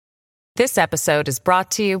This episode is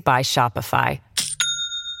brought to you by Shopify.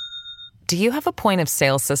 Do you have a point of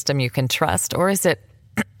sale system you can trust, or is it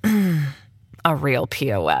a real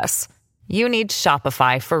POS? You need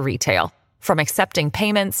Shopify for retail. From accepting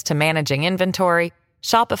payments to managing inventory,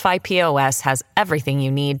 Shopify POS has everything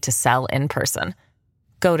you need to sell in person.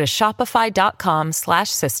 Go to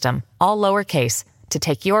shopify.com/system, all lowercase, to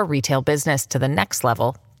take your retail business to the next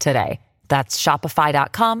level today. That's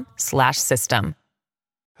shopify.com/system.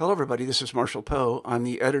 Hello, everybody. This is Marshall Poe. I'm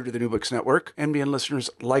the editor of the New Books Network. NBN listeners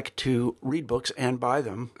like to read books and buy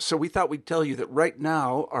them. So we thought we'd tell you that right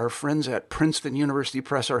now, our friends at Princeton University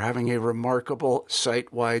Press are having a remarkable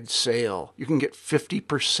site-wide sale. You can get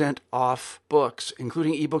 50% off books,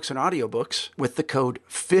 including ebooks and audiobooks, with the code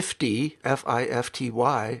 50,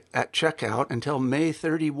 F-I-F-T-Y, at checkout until May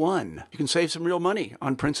 31. You can save some real money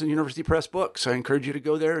on Princeton University Press books. I encourage you to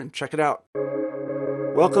go there and check it out.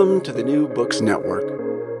 Welcome to the New Books Network.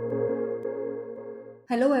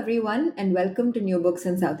 Hello, everyone, and welcome to New Books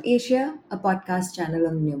in South Asia, a podcast channel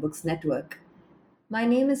on the New Books Network. My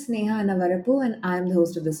name is Sneha Navarapu, and I am the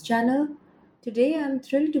host of this channel. Today, I am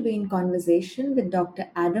thrilled to be in conversation with Dr.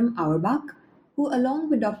 Adam Auerbach, who, along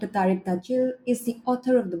with Dr. Tariq Thachil, is the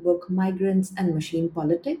author of the book Migrants and Machine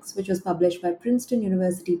Politics, which was published by Princeton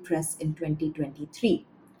University Press in 2023.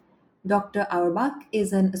 Dr. Auerbach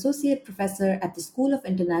is an associate professor at the School of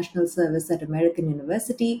International Service at American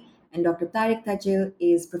University, and Dr. Tariq Thachil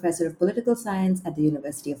is professor of political science at the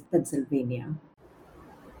University of Pennsylvania.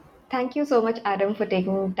 Thank you so much, Adam, for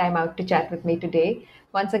taking time out to chat with me today.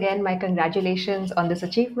 Once again, my congratulations on this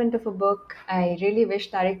achievement of a book. I really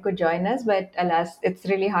wish Tariq could join us, but alas, it's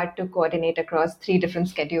really hard to coordinate across 3 different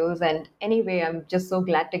schedules. And anyway, I'm just so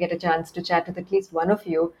glad to get a chance to chat with at least one of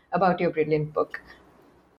you about your brilliant book.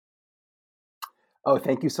 Oh,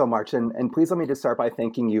 thank you so much. And please let me just start by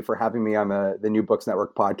thanking you for having me on the New Books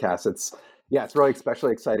Network podcast. It's really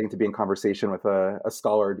especially exciting to be in conversation with a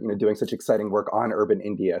scholar, doing such exciting work on urban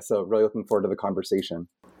India. So really looking forward to the conversation.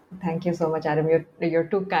 Thank you so much, Adam. You're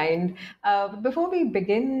too kind. Before we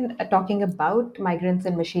begin talking about migrants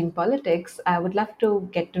and machine politics, I would love to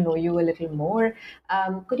get to know you a little more.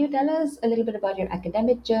 Could you tell us a little bit about your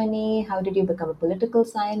academic journey? How did you become a political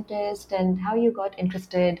scientist, and how you got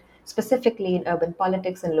interested specifically in urban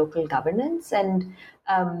politics and local governance? And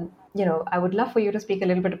I would love for you to speak a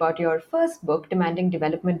little bit about your first book, Demanding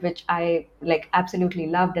Development, which I absolutely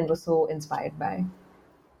loved and was so inspired by.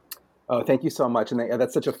 Oh, thank you so much. And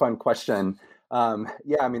that's such a fun question.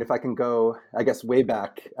 If I can go, I guess, way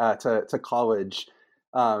back to college,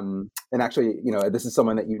 and actually, this is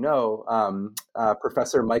someone that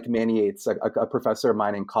Professor Mike Maniates, a professor of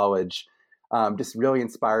mine in college, just really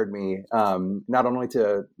inspired me, not only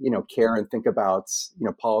to, care and think about,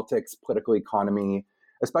 politics, political economy,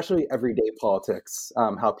 especially everyday politics,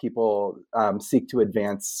 how people seek to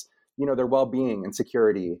advance, their well-being and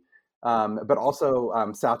security. But also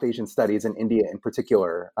South Asian studies in India in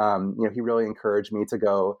particular. He really encouraged me to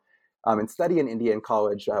go and study in India in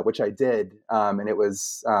college, which I did. And it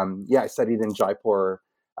was, I studied in Jaipur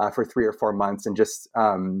for 3 or 4 months and just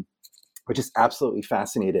was just absolutely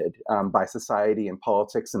fascinated by society and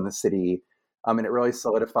politics in the city. And it really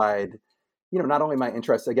solidified, not only my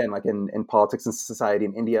interest, again, like in politics and society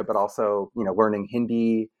in India, but also, learning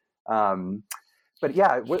Hindi. But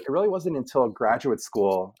it really wasn't until graduate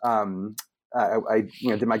school. I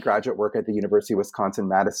did my graduate work at the University of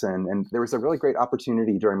Wisconsin-Madison, and there was a really great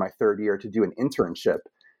opportunity during my 3rd year to do an internship,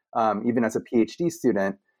 even as a PhD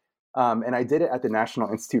student. And I did it at the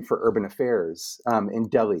National Institute for Urban Affairs in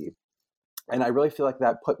Delhi. And I really feel like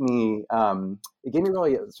that put me, it gave me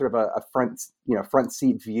really sort of a front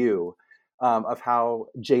seat view of how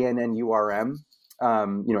JNNURM,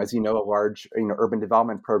 as a large, urban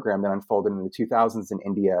development program that unfolded in the 2000s in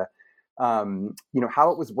India, how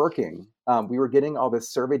it was working. We were getting all this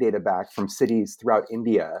survey data back from cities throughout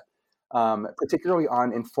India, particularly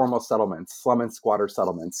on informal settlements, slum and squatter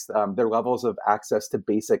settlements, their levels of access to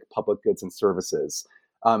basic public goods and services,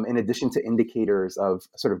 in addition to indicators of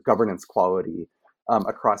sort of governance quality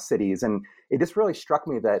across cities. And it just really struck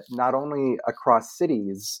me that not only across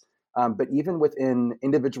cities, but even within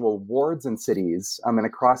individual wards and cities and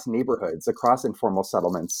across neighborhoods, across informal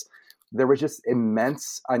settlements, there was just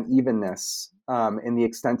immense unevenness in the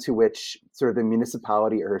extent to which sort of the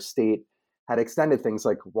municipality or state had extended things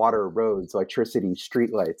like water, roads, electricity,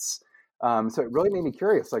 streetlights. So it really made me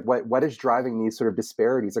curious, like what is driving these sort of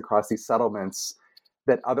disparities across these settlements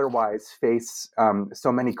that otherwise face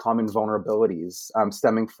so many common vulnerabilities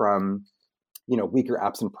stemming from, weaker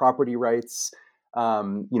absent property rights,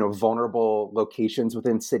 vulnerable locations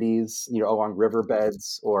within cities, along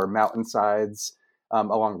riverbeds or mountainsides,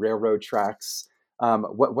 along railroad tracks.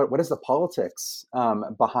 What is the politics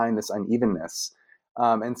behind this unevenness?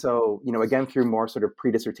 And so, again, through more sort of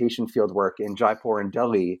pre-dissertation field work in Jaipur and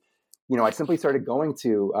Delhi, I simply started going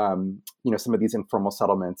to, some of these informal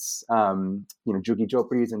settlements, Jhuggi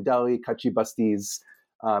Jhopris in Delhi, Kachi Bastis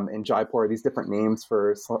in Jaipur, these different names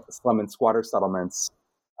for slum and squatter settlements.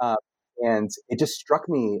 And it just struck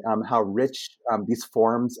me how rich these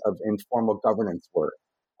forms of informal governance were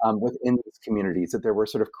within these communities, that there were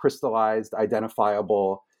sort of crystallized,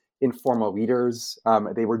 identifiable informal leaders.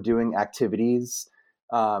 They were doing activities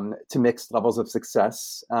to mixed levels of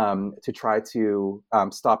success to try to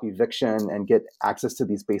stop eviction and get access to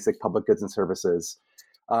these basic public goods and services.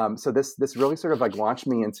 So this really sort of like launched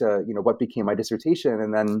me into what became my dissertation,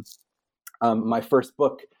 and then my first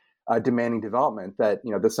book, Demanding Development. That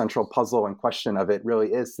the central puzzle and question of it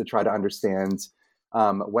really is to try to understand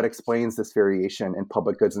what explains this variation in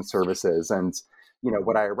public goods and services. And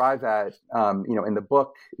what I arrive at, in the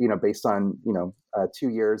book, based on 2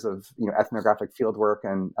 years of ethnographic fieldwork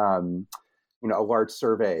and a large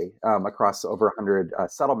survey across over 100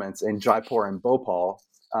 settlements in Jaipur and Bhopal,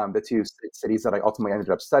 the two cities that I ultimately ended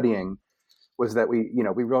up studying, was that we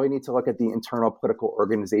really need to look at the internal political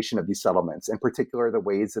organization of these settlements, in particular the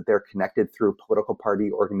ways that they're connected through political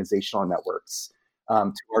party organizational networks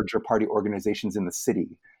to larger party organizations in the city.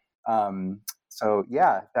 So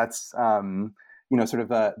yeah, that's sort of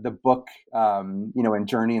the book, and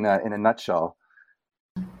journey in a nutshell.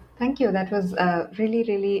 Thank you. That was really,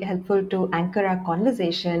 really helpful to anchor our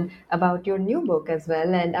conversation about your new book as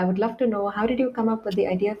well. And I would love to know, how did you come up with the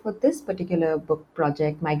idea for this particular book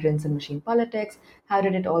project, Migrants and Machine Politics? How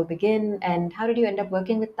did it all begin? And how did you end up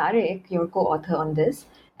working with Tariq, your co-author, on this?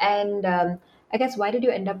 And I guess, why did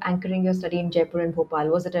you end up anchoring your study in Jaipur and Bhopal?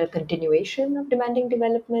 Was it a continuation of Demanding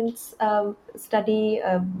Development's study?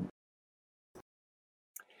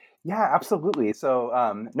 Yeah, absolutely. So,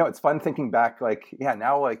 no, it's fun thinking back,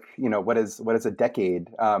 now, what is a decade?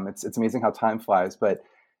 It's amazing how time flies. But,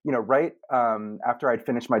 right after I'd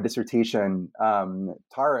finished my dissertation,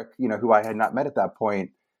 Tariq, who I had not met at that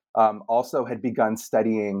point, also had begun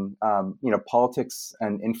studying, politics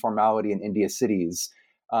and informality in India cities,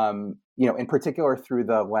 in particular through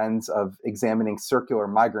the lens of examining circular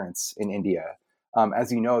migrants in India.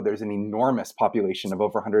 As you know, there's an enormous population of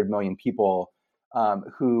over 100 million people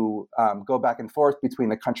who go back and forth between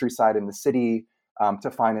the countryside and the city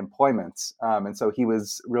to find employment. And so he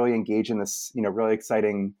was really engaged in this, really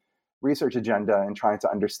exciting research agenda and trying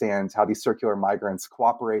to understand how these circular migrants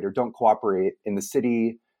cooperate or don't cooperate in the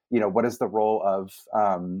city. What is the role of,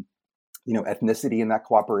 ethnicity in that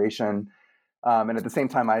cooperation? And at the same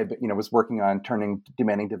time, I, was working on turning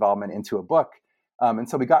Demanding Development into a book. And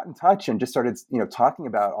so we got in touch and just started, talking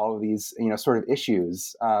about all of these, sort of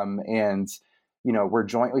issues. And we're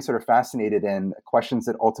jointly sort of fascinated in questions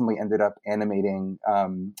that ultimately ended up animating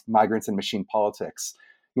Migrants and Machine Politics.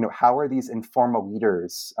 How are these informal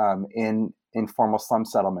leaders in informal slum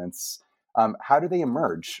settlements, how do they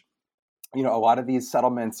emerge? A lot of these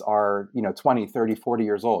settlements are, 20, 30, 40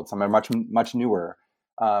 years old. Some are much, much newer.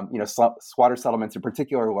 Squatter settlements in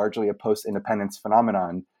particular are largely a post-independence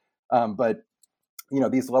phenomenon. But,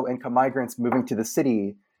 these low-income migrants moving to the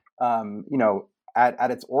city,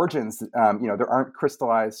 at its origins, there aren't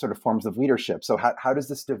crystallized sort of forms of leadership. So how does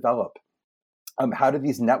this develop? How do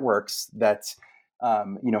these networks that,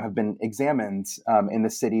 have been examined in the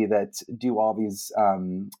city that do all these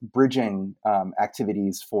bridging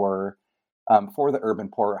activities for the urban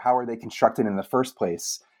poor, how are they constructed in the first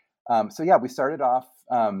place? So yeah, we started off,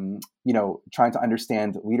 trying to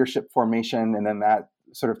understand leadership formation, and then that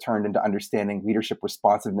sort of turned into understanding leadership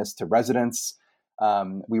responsiveness to residents.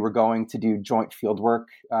 We were going to do joint field work,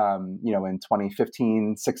 in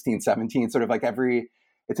 2015, 16, 17, sort of like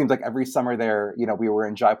it seems like every summer there, we were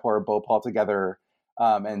in Jaipur, Bhopal together.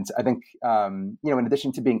 And I think, in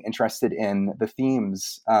addition to being interested in the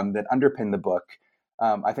themes that underpin the book,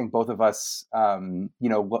 I think both of us,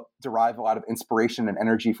 derive a lot of inspiration and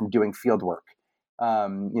energy from doing field work.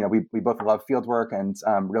 We both love field work and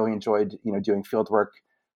really enjoyed, doing field work,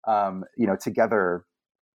 together.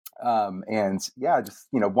 And yeah, just,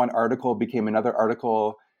 one article became another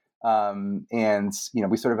article. And,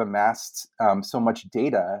 we sort of amassed so much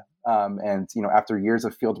data. And, after years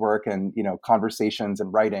of field work and, conversations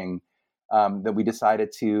and writing, that we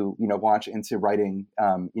decided to, launch into writing,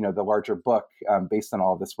 the larger book based on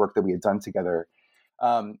all of this work that we had done together.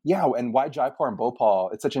 And why Jaipur and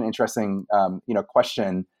Bhopal? It's such an interesting,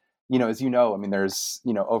 question. As I mean, there's,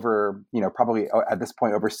 over, probably at this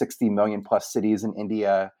point, over 60 million plus cities in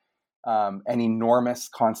India, an enormous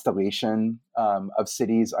constellation of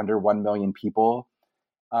cities under 1 million people.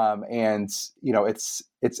 And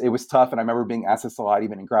it was tough. And I remember being asked this a lot,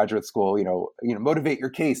 even in graduate school. Motivate your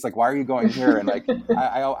case. Like, why are you going here? And like,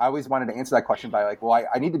 I always wanted to answer that question by like, well,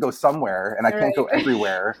 I need to go somewhere, and I can't go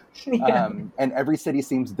everywhere. Yeah. And every city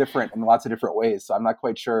seems different in lots of different ways. So I'm not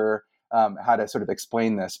quite sure how to sort of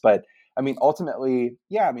explain this, but I mean, ultimately,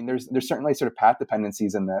 yeah. I mean, there's certainly sort of path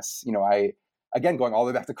dependencies in this. Again, going all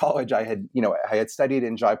the way back to college, I had studied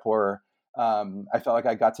in Jaipur. I felt like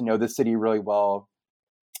I got to know the city really well.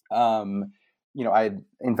 I had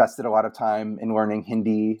invested a lot of time in learning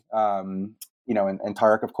Hindi, and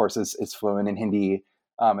Tariq, of course, is fluent in Hindi.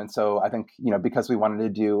 And so I think, because we wanted to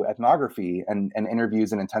do ethnography and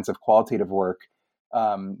interviews and intensive qualitative work,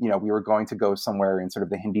 we were going to go somewhere in sort of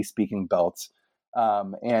the Hindi speaking belt.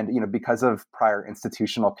 And because of prior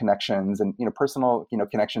institutional connections and, personal,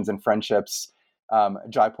 connections and friendships,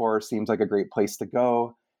 Jaipur seems like a great place to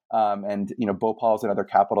go. And Bhopal is another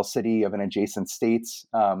capital city of an adjacent state,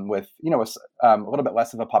 with a little bit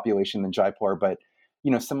less of a population than Jaipur, but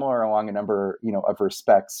similar along a number of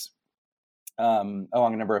respects, along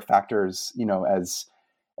a number of factors, as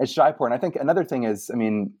Jaipur. And I think another thing is, I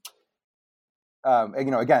mean,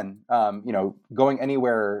 going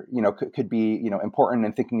anywhere could be important,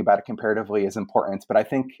 and thinking about it comparatively is important. But I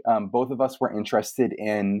think both of us were interested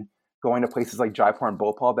in going to places like Jaipur and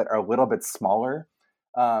Bhopal that are a little bit smaller.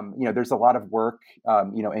 There's a lot of work,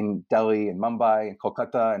 in Delhi and Mumbai and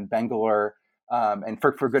Kolkata and Bangalore, and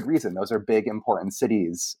for good reason. Those are big, important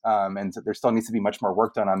cities, and there still needs to be much more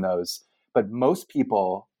work done on those. But most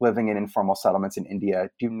people living in informal settlements in India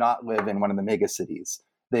do not live in one of the mega cities.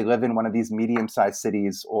 They live in one of these medium-sized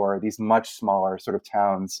cities or these much smaller sort of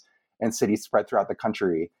towns and cities spread throughout the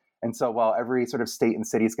country. And so while every sort of state and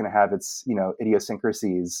city is going to have its,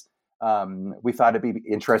 idiosyncrasies, we thought it'd be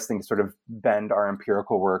interesting to sort of bend our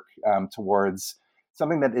empirical work towards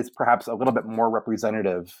something that is perhaps a little bit more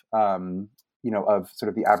representative, of sort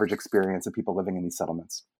of the average experience of people living in these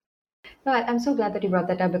settlements. No, I'm so glad that you brought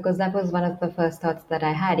that up, because that was one of the first thoughts that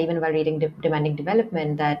I had, even while reading Demanding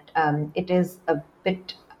Development, that it is a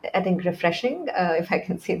bit, I think, refreshing, if I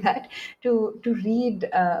can say that, to read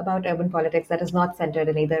about urban politics that is not centered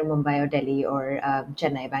in either Mumbai or Delhi or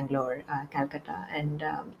Chennai, Bangalore, Calcutta. And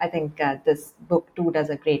I think this book too does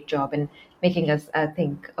a great job in making us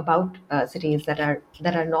think about cities that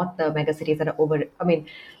are not the mega cities that are over. I mean,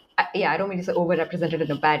 I don't mean to say overrepresented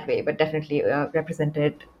in a bad way, but definitely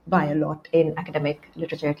represented by a lot in academic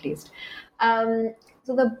literature, at least. So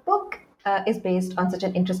the book is based on such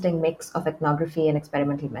an interesting mix of ethnography and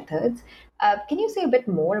experimental methods. Can you say a bit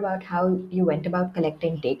more about how you went about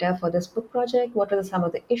collecting data for this book project? What were some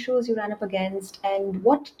of the issues you ran up against? And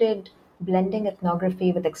what did blending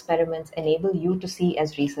ethnography with experiments enable you to see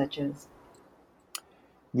as researchers?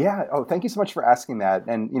 Yeah. Oh, thank you so much for asking that.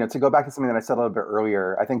 And, to go back to something that I said a little bit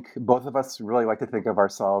earlier, I think both of us really like to think of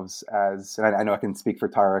ourselves as, and I know I can speak for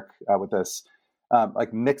Tariq with this,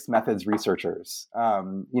 like mixed methods researchers,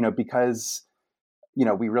 because,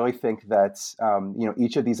 we really think that,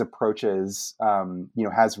 each of these approaches,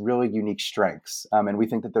 has really unique strengths. And we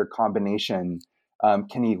think that their combination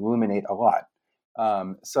can illuminate a lot.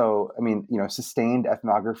 So, I mean, sustained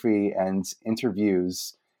ethnography and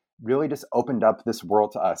interviews really just opened up this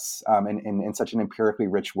world to us in such an empirically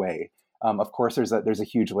rich way. Of course, there's a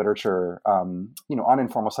huge literature, on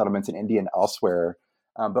informal settlements in India and elsewhere,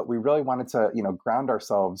 but we really wanted to, ground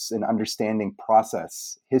ourselves in understanding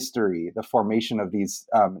process, history, the formation of these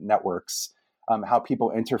networks, how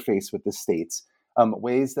people interface with the states,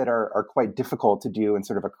 ways that are quite difficult to do in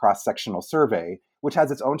sort of a cross-sectional survey, which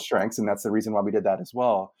has its own strengths, and that's the reason why we did that as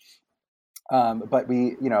well. But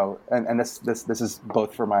we, and this is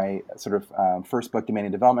both for my sort of first book,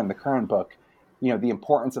 Demanding Development, and the current book, the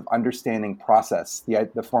importance of understanding process,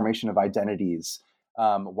 the formation of identities,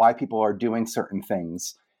 why people are doing certain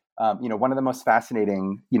things. One of the most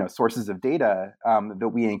fascinating, sources of data that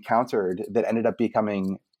we encountered that ended up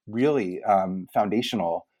becoming really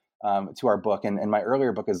foundational to our book and my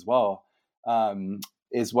earlier book as well,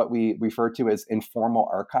 is what we refer to as informal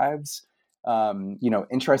archives.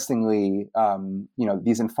 Interestingly,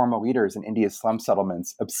 these informal leaders in India's slum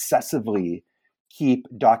settlements obsessively keep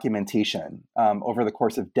documentation over the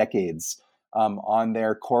course of decades on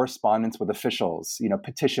their correspondence with officials,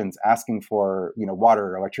 petitions asking for,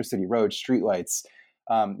 water, electricity, roads, streetlights,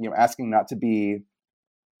 asking not to be,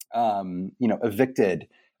 evicted,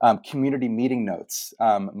 community meeting notes.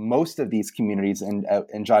 Most of these communities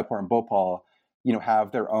in Jaipur and Bhopal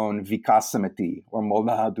have their own Vikas Samiti or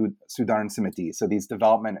Moldaha Sudaran Samiti. So these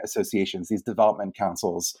development associations, these development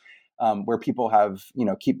councils, where people have,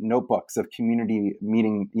 keep notebooks of community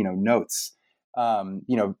meeting, notes.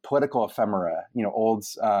 political ephemera, old,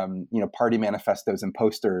 party manifestos and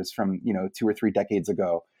posters from, 2 or 3 decades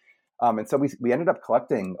ago. And so we ended up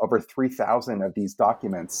collecting over 3,000 of these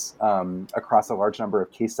documents across a large number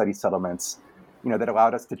of case study settlements, that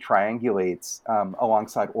allowed us to triangulate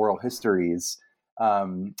alongside oral histories,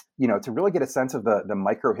 to really get a sense of the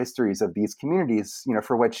micro histories of these communities,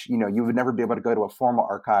 for which, you would never be able to go to a formal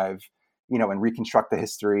archive, and reconstruct the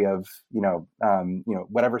history of,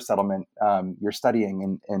 whatever settlement you're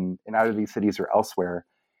studying in either of these cities or elsewhere.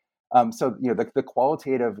 So, the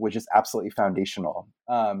qualitative was just absolutely foundational.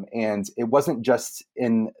 And it wasn't just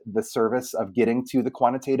in the service of getting to the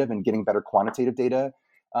quantitative and getting better quantitative data.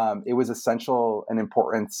 It was essential and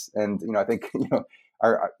important. And, I think,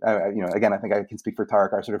 again, I think I can speak for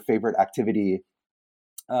Tariq, our sort of favorite activity,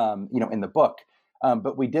 in the book.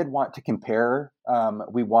 But we did want to compare.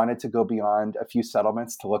 We wanted to go beyond a few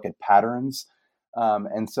settlements to look at patterns.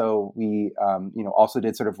 And so we, also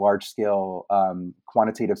did sort of large scale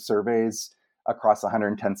quantitative surveys across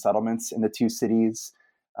 110 settlements in the 2 cities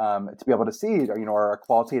to be able to see, our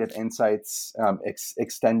qualitative insights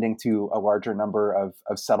extending to a larger number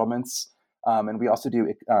of settlements. And we also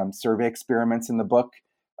do survey experiments in the book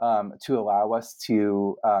to allow us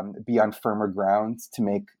to be on firmer ground to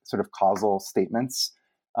make sort of causal statements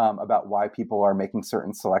about why people are making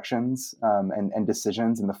certain selections and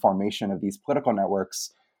decisions in the formation of these political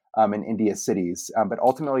networks in India's cities. But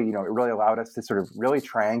ultimately, it really allowed us to sort of really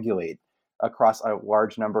triangulate across a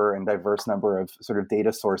large number and diverse number of sort of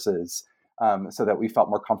data sources so that we felt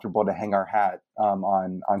more comfortable to hang our hat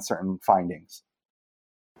on certain findings.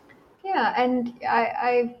 Yeah, and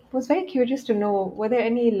I was very curious to know, were there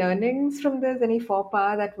any learnings from this, any faux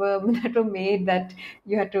pas that were that were made that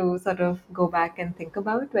you had to sort of go back and think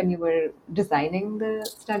about when you were designing the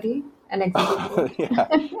study and executing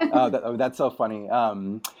it? Yeah, that's so funny.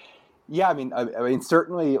 Yeah, I mean,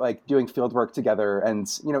 certainly, like doing field work together, and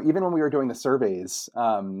even when we were doing the surveys,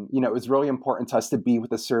 it was really important to us to be with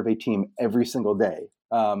the survey team every single day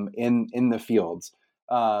in the fields.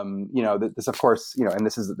 This, of course, and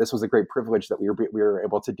this was a great privilege that we were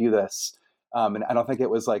able to do this. And I don't think it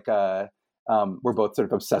was like we're both sort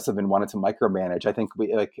of obsessive and wanted to micromanage. I think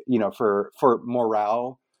we for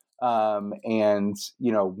morale and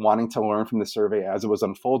wanting to learn from the survey as it was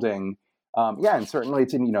unfolding. And certainly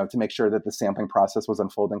to make sure that the sampling process was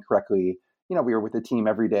unfolding correctly. We were with the team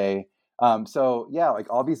every day. So yeah, like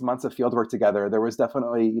all these months of fieldwork together, there was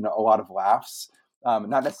definitely a lot of laughs.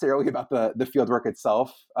 Not necessarily about the field work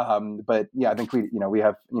itself, but yeah, I think we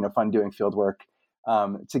have fun doing field work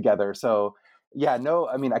together. So yeah, no,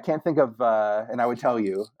 I mean, I can't think of, and I would tell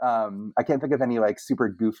you, I can't think of any like super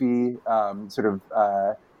goofy sort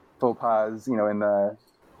of faux pas, in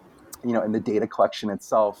the data collection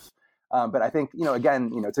itself. But I think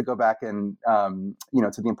again, to go back and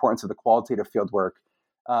to the importance of the qualitative field work.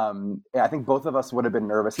 I think both of us would have been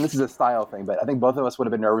nervous, and this is a style thing, but I think both of us would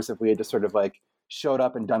have been nervous if we had just sort of like showed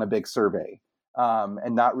up and done a big survey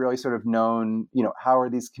and not really sort of known, how are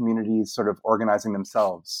these communities sort of organizing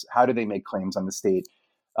themselves? How do they make claims on the state?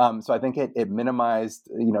 So I think it minimized,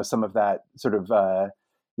 some of that sort of,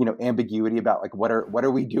 ambiguity about like what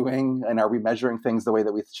are we doing, and are we measuring things the way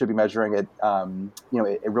that we should be measuring it?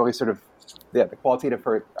 It really sort of, the qualitative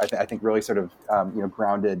part, I think really sort of,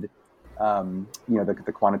 grounded,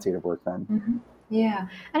 the quantitative work then. Mm-hmm. Yeah,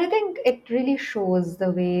 and I think it really shows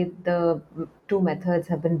the way the 2 methods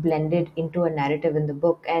have been blended into a narrative in the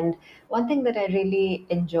book. And one thing that I really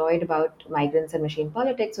enjoyed about Migrants and Machine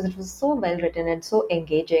Politics was it was so well written and so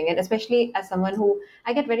engaging. And especially as someone who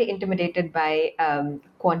I get very intimidated by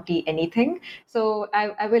quanti anything. So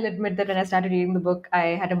I will admit that when I started reading the book,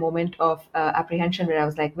 I had a moment of apprehension where I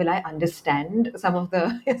was like, will I understand some of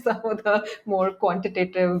the some of the more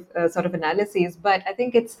quantitative sort of analyses? But I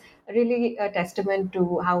think it's really a testament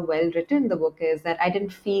to how well written the book is, that I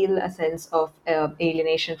didn't feel a sense of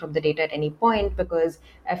alienation from the data at any point, because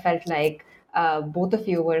I felt like both of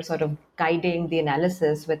you were sort of guiding the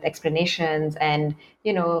analysis with explanations and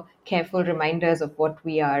careful reminders of what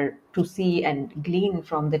we are to see and glean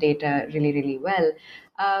from the data really, really well.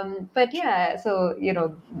 But yeah, so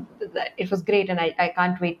it was great, and I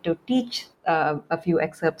can't wait to teach a few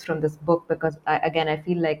excerpts from this book, because I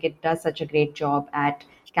feel like it does such a great job at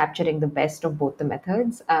capturing the best of both the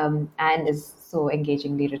methods, and is so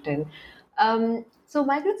engagingly written. So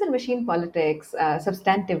Migrants and Machine Politics,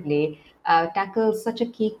 substantively, tackles such a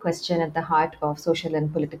key question at the heart of social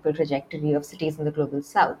and political trajectory of cities in the global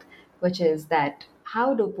south, which is that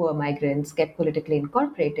how do poor migrants get politically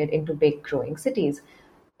incorporated into big growing cities?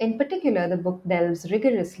 In particular, the book delves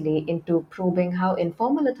rigorously into probing how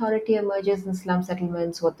informal authority emerges in slum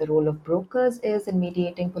settlements, what the role of brokers is in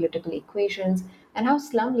mediating political equations, and how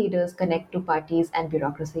slum leaders connect to parties and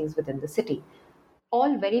bureaucracies within the city.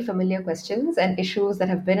 All very familiar questions and issues that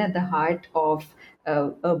have been at the heart of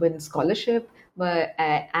urban scholarship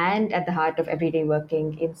and at the heart of everyday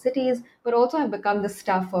working in cities, but also have become the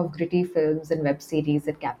stuff of gritty films and web series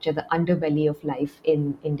that capture the underbelly of life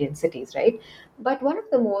in Indian cities, right? But one of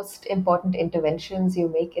the most important interventions you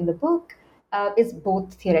make in the book is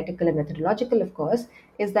both theoretical and methodological, of course,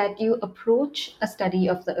 is that you approach a study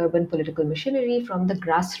of the urban political machinery from the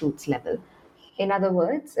grassroots level. In other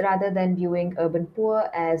words, rather than viewing urban poor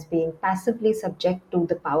as being passively subject to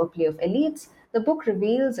the power play of elites, the book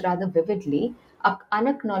reveals rather vividly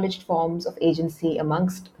unacknowledged forms of agency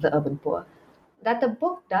amongst the urban poor. That the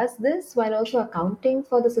book does this while also accounting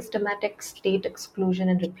for the systematic state exclusion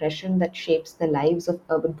and repression that shapes the lives of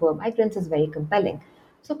urban poor migrants is very compelling.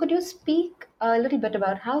 So, could you speak a little bit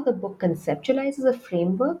about how the book conceptualizes a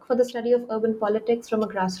framework for the study of urban politics from a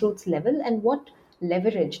grassroots level, and what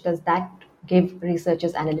leverage does that give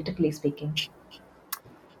researchers analytically speaking?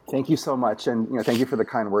 Thank you so much, and thank you for the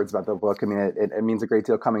kind words about the book. I mean, it means a great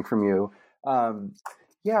deal coming from you. Um,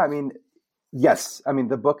 yeah, I mean, yes, I mean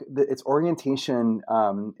the book, its orientation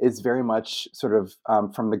is very much sort of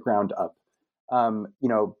from the ground up.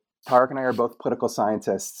 Tariq and I are both political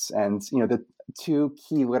scientists, and the two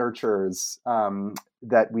key literatures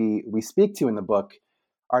that we speak to in the book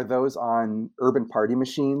are those on urban party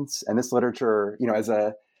machines. And this literature,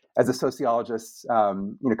 as a sociologist,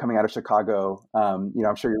 coming out of Chicago,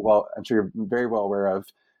 I'm sure you're very well aware of,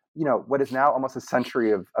 what is now almost a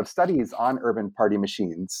century of studies on urban party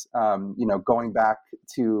machines, going back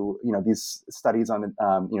to, these studies on,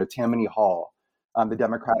 Tammany Hall, the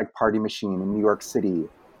Democratic Party machine in New York City.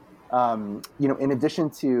 In addition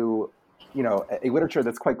to, a literature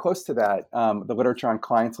that's quite close to that, the literature on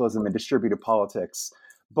clientelism and distributed politics.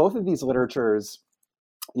 Both of these literatures,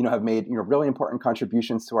 have made really important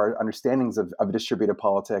contributions to our understandings of distributed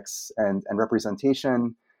politics and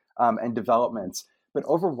representation and development. But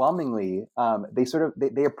overwhelmingly,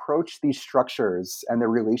 they approach these structures and the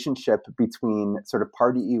relationship between sort of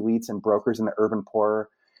party elites and brokers in the urban poor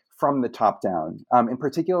from the top down, in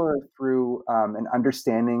particular through an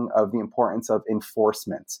understanding of the importance of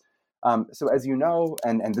enforcement. So as you know,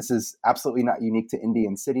 and this is absolutely not unique to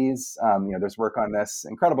Indian cities, there's work on this,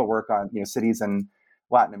 incredible work on cities in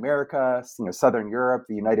Latin America, Southern Europe,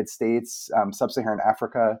 the United States, Sub-Saharan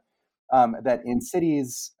Africa, that in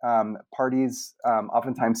cities, parties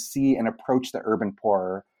oftentimes see and approach the urban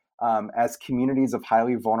poor as communities of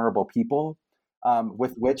highly vulnerable people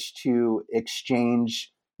with which to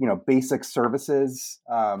exchange, basic services,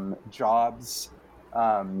 jobs,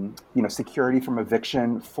 security from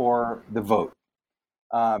eviction for the vote.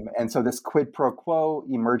 And so this quid pro quo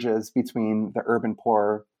emerges between the urban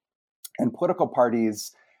poor and political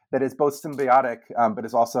parties that is both symbiotic, but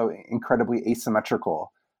is also incredibly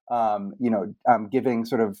asymmetrical, giving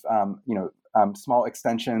sort of, small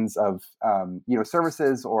extensions of,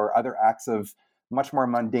 services or other acts of much more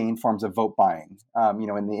mundane forms of vote buying.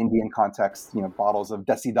 In the Indian context, bottles of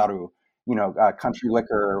desi daru, country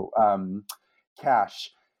liquor,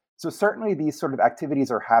 cash. So certainly these sort of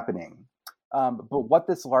activities are happening. But what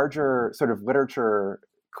this larger sort of literature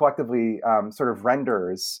collectively sort of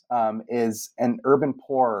renders is an urban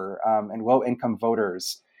poor and low-income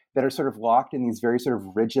voters that are sort of locked in these very sort of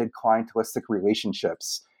rigid clientelistic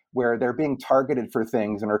relationships where they're being targeted for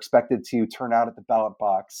things and are expected to turn out at the ballot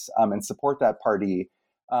box and support that party.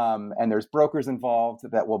 And there's brokers involved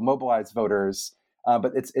that will mobilize voters.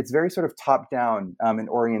 But it's very sort of top-down in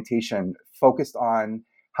orientation, focused on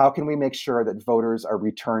how can we make sure that voters are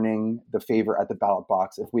returning the favor at the ballot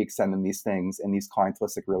box if we extend them these things in these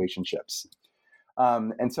clientelistic relationships.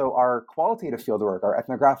 And so our qualitative fieldwork, our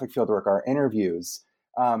ethnographic fieldwork, our interviews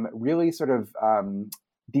really sort of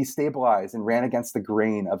destabilized and ran against the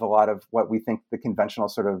grain of a lot of what we think the conventional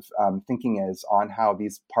sort of thinking is on how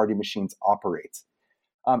these party machines operate.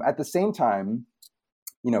 At the same time,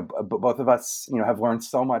 both of us, have learned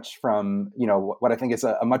so much from, what I think is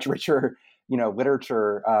a much richer,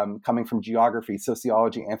 literature coming from geography,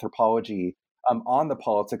 sociology, anthropology on the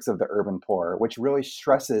politics of the urban poor, which really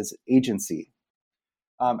stresses agency.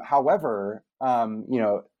 However,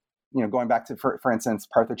 going back to, for instance,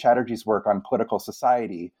 Partha Chatterjee's work on political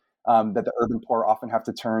society, that the urban poor often have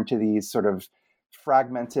to turn to these sort of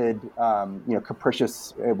fragmented,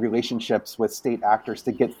 capricious relationships with state actors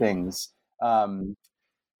to get things.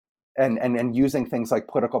 And using things like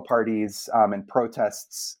political parties and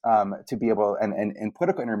protests to be able and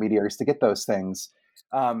political intermediaries to get those things.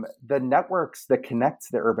 The networks that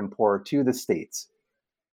connect the urban poor to the state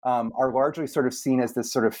are largely sort of seen as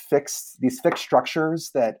this sort of these fixed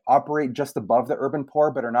structures that operate just above the urban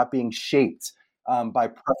poor, but are not being shaped by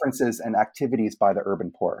preferences and activities by the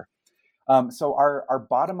urban poor. So our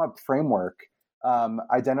bottom-up framework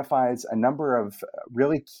identifies a number of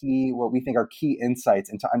really key, what we think are key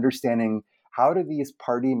insights into understanding how do these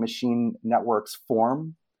party machine networks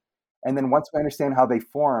form. And then once we understand how they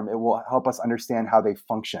form, it will help us understand how they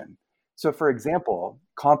function. So for example,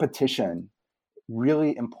 competition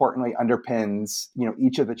really importantly underpins,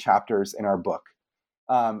 each of the chapters in our book.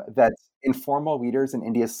 That informal leaders in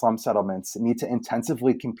India's slum settlements need to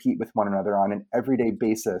intensively compete with one another on an everyday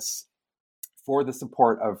basis for the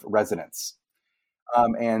support of residents.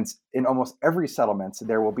 And in almost every settlement,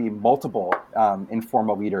 there will be multiple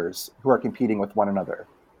informal leaders who are competing with one another.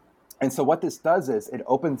 And so what this does is it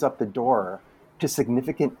opens up the door to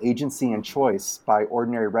significant agency and choice by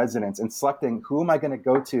ordinary residents in selecting who am I going to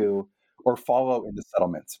go to or follow in the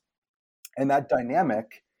settlement. And that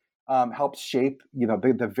dynamic helps shape,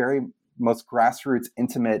 the very most grassroots,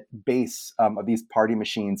 intimate base of these party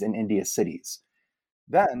machines in India's cities.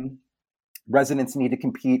 Then residents need to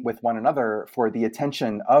compete with one another for the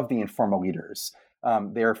attention of the informal leaders.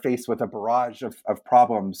 They are faced with a barrage of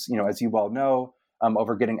problems, as you well know,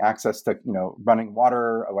 over getting access to, running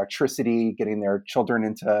water, electricity, getting their children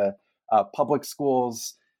into public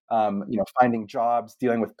schools, finding jobs,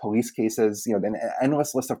 dealing with police cases, an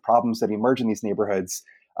endless list of problems that emerge in these neighborhoods.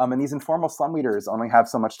 And these informal slum leaders only have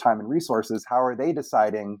so much time and resources. How are they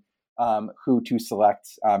deciding who to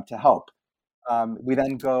select to help? We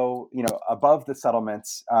then go, above the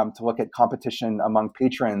settlements to look at competition among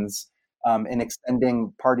patrons and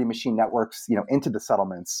extending party machine networks, into the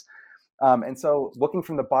settlements. And so looking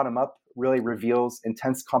from the bottom up really reveals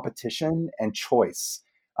intense competition and choice.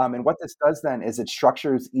 And what this does then is it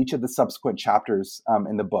structures each of the subsequent chapters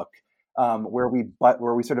in the book, where we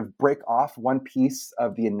sort of break off one piece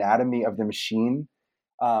of the anatomy of the machine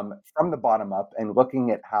from the bottom up and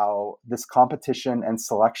looking at how this competition and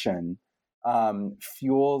selection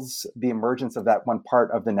fuels the emergence of that one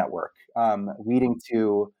part of the network, leading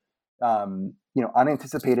to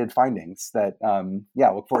unanticipated findings that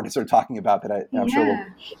look forward to sort of talking about that I'm sure we'll get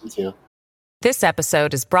into. This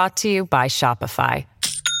episode is brought to you by Shopify.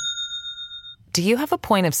 Do you have a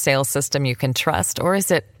point of sale system you can trust, or is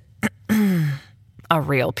it a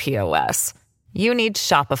real POS? You need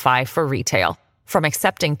Shopify for retail. From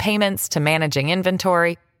accepting payments to managing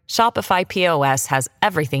inventory, Shopify POS has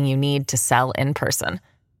everything you need to sell in person.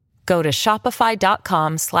 Go to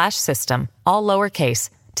shopify.com/system, all lowercase,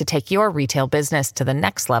 to take your retail business to the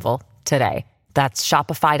next level today. That's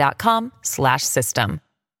shopify.com/system.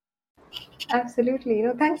 Absolutely.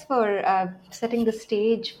 Thanks for setting the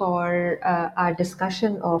stage for our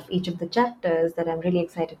discussion of each of the chapters that I'm really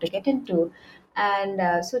excited to get into.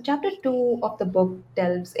 And so chapter 2 of the book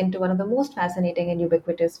delves into one of the most fascinating and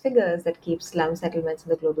ubiquitous figures that keeps slum settlements in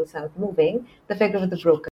the global south moving, the figure of the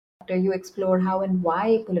broker. You explore how and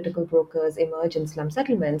why political brokers emerge in slum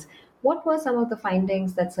settlements. What were some of the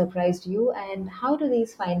findings that surprised you, and how do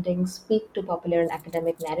these findings speak to popular and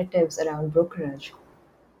academic narratives around brokerage?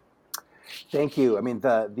 Thank you. I mean,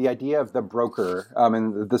 the idea of the broker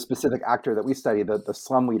and the specific actor that we study, the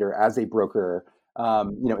slum leader as a broker,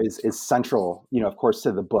 is central, of course,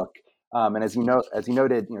 to the book. And as you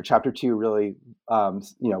noted, chapter 2 really,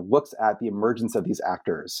 looks at the emergence of these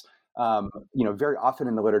actors. Very often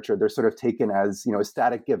in the literature, they're sort of taken as, a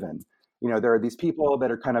static given. There are these people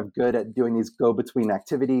that are kind of good at doing these go-between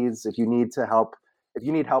activities. If you need help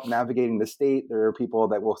navigating the state, there are people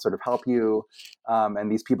that will sort of help you.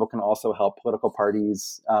 And these people can also help political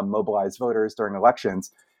parties mobilize voters during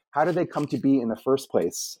elections. How did they come to be in the first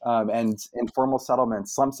place? And informal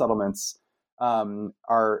settlements, slum settlements,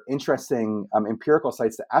 are interesting empirical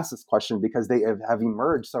sites to ask this question because they have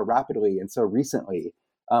emerged so rapidly and so recently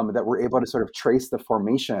that we're able to sort of trace the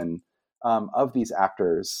formation of these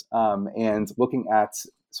actors and looking at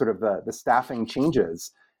sort of the staffing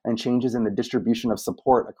changes and changes in the distribution of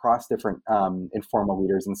support across different informal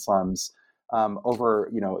leaders in slums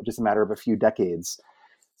over, just a matter of a few decades.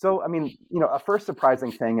 So, I mean, a first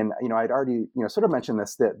surprising thing, and, I'd already, sort of mentioned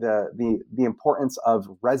this, that the importance of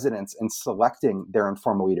residents in selecting their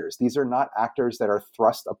informal leaders. These are not actors that are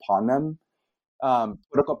thrust upon them.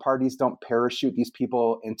 Political parties don't parachute these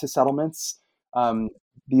people into settlements.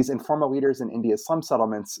 These informal leaders in India's slum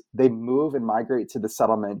settlements, they move and migrate to the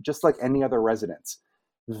settlement just like any other resident.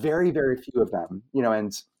 Very, very few of them,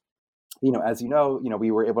 and as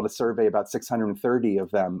we were able to survey about 630 of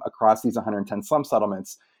them across these 110 slum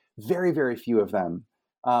settlements. Very, very few of them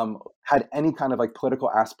had any kind of like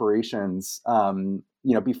political aspirations,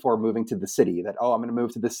 before moving to the city. That, oh, I'm going to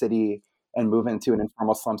move to the city and move into an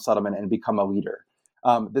informal slum settlement and become a leader.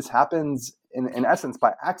 This happens in essence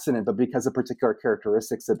by accident, but because of particular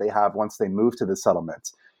characteristics that they have once they move to the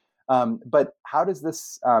settlement. But how does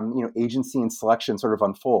this, agency and selection sort of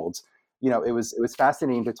unfold? It was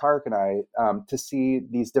fascinating to Tariq and I to see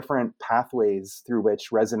these different pathways through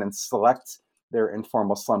which residents select their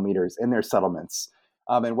informal slum leaders in their settlements.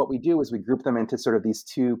 And what we do is we group them into sort of these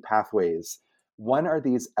two pathways. One are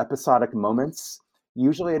these episodic moments,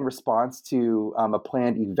 usually in response to a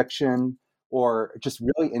planned eviction or just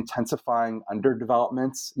really intensifying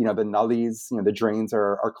underdevelopments. The nullies, the drains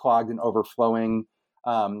are clogged and overflowing.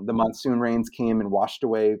 The monsoon rains came and washed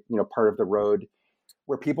away, part of the road,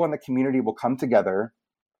 where people in the community will come together.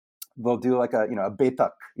 They'll do like a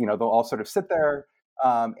betak, they'll all sort of sit there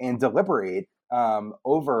and deliberate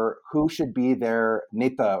over who should be their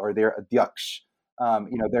neta or their adyaksh,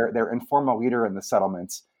 their informal leader in the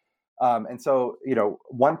settlements. And so,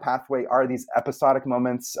 one pathway are these episodic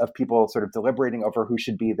moments of people sort of deliberating over who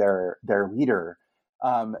should be their leader.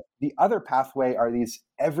 The other pathway are these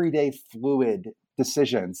everyday fluid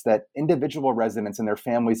decisions that individual residents and their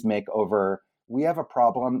families make over, we have a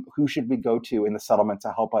problem, who should we go to in the settlement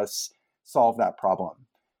to help us solve that problem?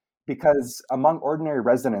 Because among ordinary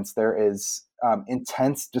residents, there is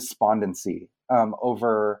intense despondency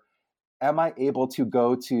over, am I able to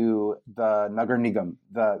go to the Nagar Nigam,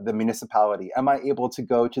 the municipality? Am I able to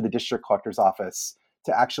go to the district collector's office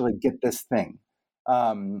to actually get this thing?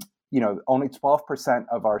 Only 12%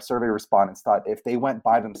 of our survey respondents thought if they went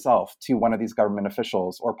by themselves to one of these government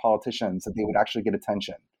officials or politicians that they would actually get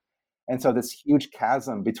attention. And so this huge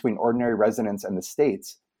chasm between ordinary residents and the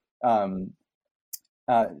state,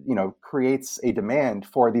 creates a demand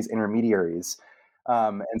for these intermediaries.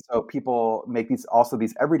 And so people make these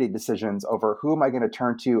everyday decisions over who am I going to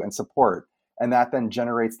turn to and support. And that then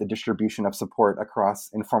generates the distribution of support across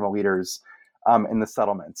informal leaders in the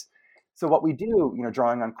settlement. So what we do,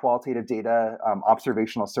 drawing on qualitative data,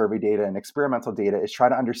 observational survey data, and experimental data, is try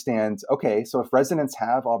to understand, okay, so if residents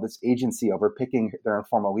have all this agency over picking their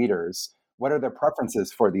informal leaders, what are their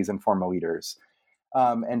preferences for these informal leaders?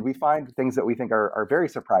 And we find things that we think are very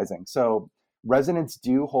surprising. So residents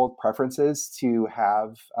do hold preferences to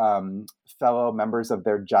have fellow members of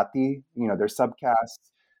their jati, their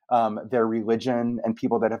subcaste, their religion, and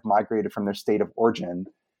people that have migrated from their state of origin.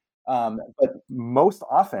 But most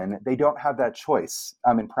often, they don't have that choice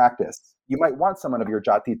in practice. You might want someone of your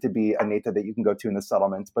jati to be a neta that you can go to in the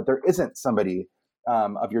settlement, but there isn't somebody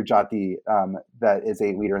of your jati that is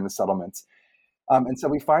a leader in the settlement. And so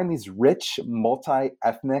we find these rich,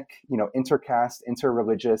 multi-ethnic, intercaste,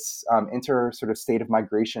 interreligious, sort of state of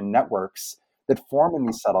migration networks that form in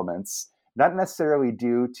these settlements, not necessarily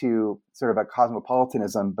due to sort of a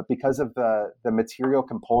cosmopolitanism, but because of the material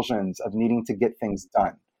compulsions of needing to get things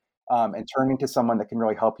done. And turning to someone that can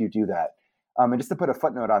really help you do that. And just to put a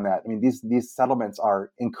footnote on that, I mean, these settlements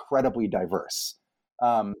are incredibly diverse.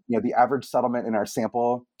 The average settlement in our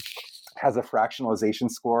sample has a fractionalization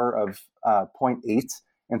score of 0.8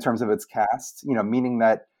 in terms of its caste, meaning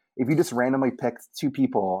that if you just randomly picked two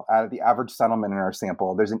people out of the average settlement in our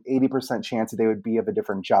sample, there's an 80% chance that they would be of a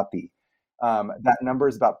different jati. That number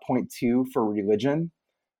is about 0.2 for religion.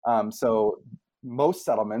 So most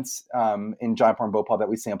settlements in Jaipur and Bhopal that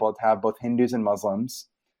we sampled have both Hindus and Muslims.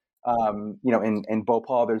 In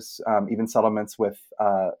Bhopal, there's even settlements with,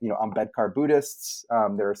 Ambedkar Buddhists.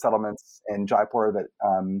 There are settlements in Jaipur that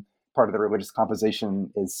part of the religious composition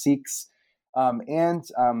is Sikhs, and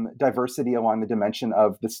diversity along the dimension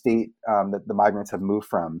of the state that the migrants have moved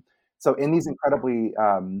from. So in these incredibly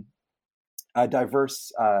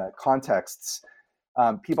diverse contexts,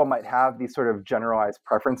 people might have these sort of generalized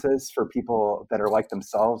preferences for people that are like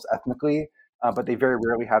themselves ethnically, but they very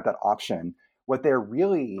rarely have that option. What they're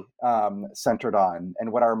really centered on,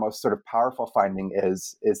 and what our most sort of powerful finding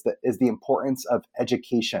is the importance of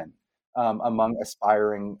education among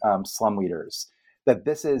aspiring slum leaders. That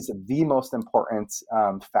this is the most important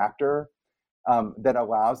factor that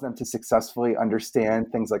allows them to successfully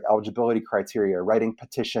understand things like eligibility criteria, writing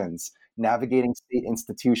petitions, navigating state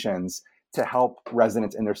institutions, to help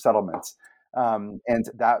residents in their settlements. And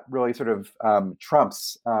that really sort of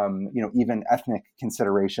trumps, even ethnic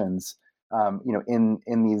considerations, in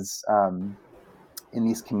these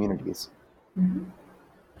communities. Mm-hmm.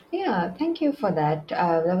 Yeah, thank you for that.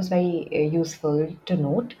 That was very useful to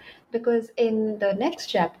note, because in the next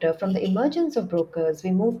chapter, from the emergence of brokers,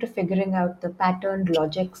 we move to figuring out the patterned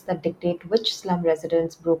logics that dictate which slum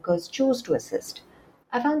residents brokers choose to assist.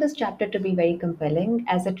 I found this chapter to be very compelling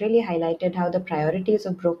as it really highlighted how the priorities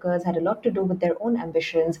of brokers had a lot to do with their own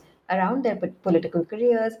ambitions around their political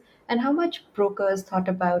careers and how much brokers thought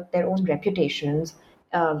about their own reputations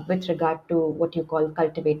with regard to what you call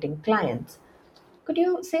cultivating clients. Could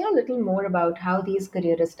you say a little more about how these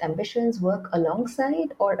careerist ambitions work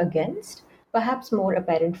alongside or against perhaps more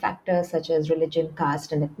apparent factors such as religion,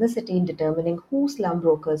 caste, and ethnicity in determining who slum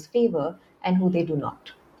brokers favor and who they do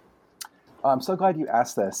not? I'm so glad you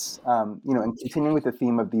asked this. And continuing with the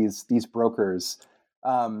theme of these brokers,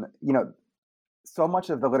 you know, so much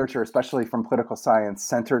of the literature, especially from political science,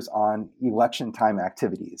 centers on election time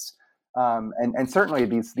activities. And certainly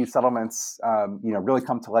these settlements, really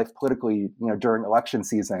come to life politically, during election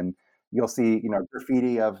season. You'll see,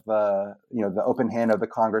 graffiti of the open hand of the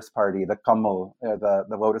Congress Party, the Kamal,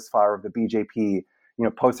 the lotus flower of the BJP.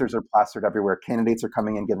 Posters are plastered everywhere. Candidates are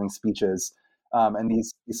coming in giving speeches. And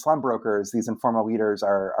these slum brokers, these informal leaders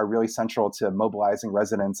are really central to mobilizing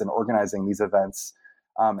residents and organizing these events,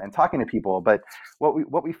 and talking to people. But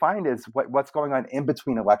what we find is what's going on in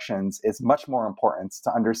between elections is much more important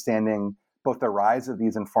to understanding both the rise of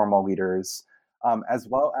these informal leaders, as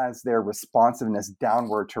well as their responsiveness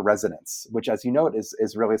downward to residents, which, as you note,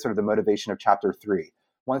 is really sort of the motivation of chapter 3.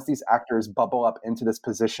 Once these actors bubble up into this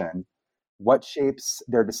position, what shapes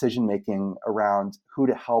their decision making around who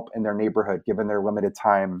to help in their neighborhood, given their limited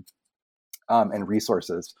time and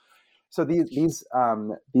resources? So these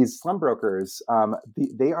slum brokers,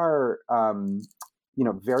 they are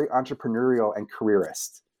very entrepreneurial and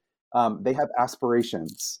careerist. They have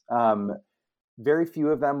aspirations. Very few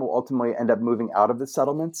of them will ultimately end up moving out of the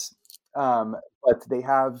settlements, but they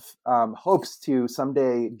have hopes to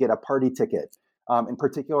someday get a party ticket, in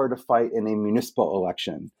particular to fight in a municipal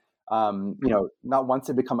election. Not once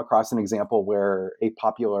did we come across an example where a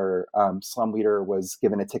popular slum leader was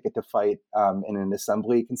given a ticket to fight in an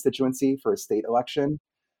assembly constituency for a state election.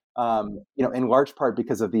 In large part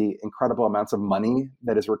because of the incredible amounts of money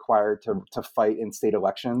that is required to fight in state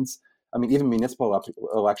elections. I mean, even municipal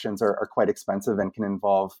elections are quite expensive and can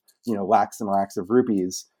involve lakhs and lakhs of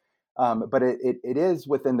rupees. But it is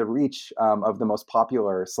within the reach of the most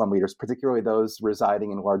popular slum leaders, particularly those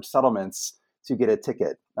residing in large settlements, to get a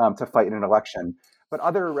ticket to fight in an election. But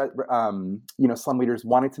other slum leaders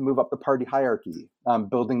wanting to move up the party hierarchy,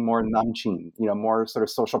 building more namchin, more sort of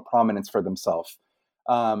social prominence for themselves,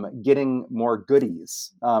 getting more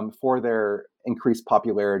goodies for their increased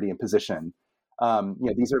popularity and position.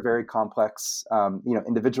 These are very complex,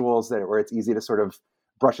 individuals where it's easy to sort of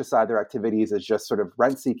brush aside their activities as just sort of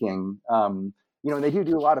rent seeking. And they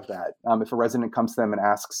do a lot of that. If a resident comes to them and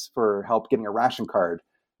asks for help getting a ration card,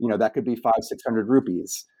 that could be 500-600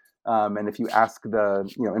 rupees. And if you ask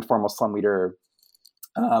the informal slum leader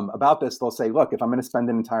about this, they'll say, look, if I'm going to spend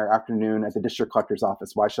an entire afternoon at the district collector's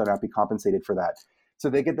office, why should I not be compensated for that? So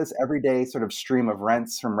they get this everyday sort of stream of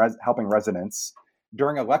rents from helping residents.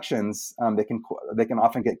 During elections, they can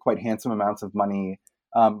often get quite handsome amounts of money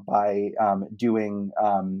by doing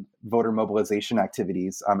voter mobilization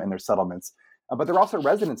activities in their settlements. But they're also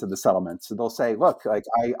residents of the settlements. So they'll say, look, like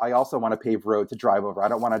I also want a paved road to drive over. I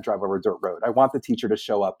don't want to drive over a dirt road. I want the teacher to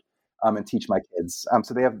show up and teach my kids.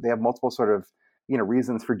 So they have multiple sort of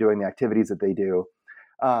reasons for doing the activities that they do.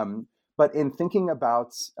 But in thinking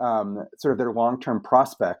about sort of their long-term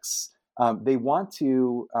prospects, they want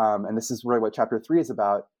to, and this is really what chapter 3 is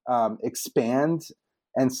about, expand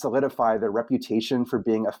and solidify their reputation for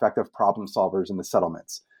being effective problem solvers in the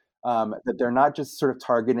settlements. That they're not just sort of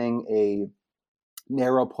targeting a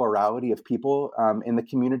narrow plurality of people in the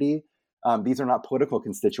community. These are not political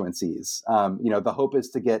constituencies. The hope is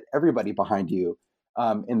to get everybody behind you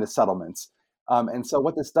in the settlements. And so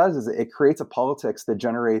what this does is it creates a politics that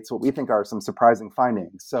generates what we think are some surprising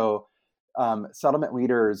findings. So settlement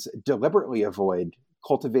leaders deliberately avoid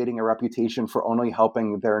cultivating a reputation for only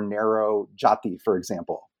helping their narrow jati, for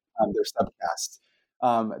example, their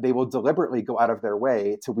subcaste. They will deliberately go out of their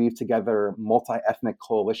way to weave together multi-ethnic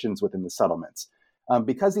coalitions within the settlements.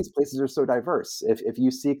 Because these places are so diverse, if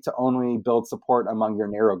you seek to only build support among your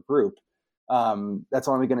narrow group, that's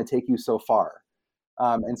only going to take you so far.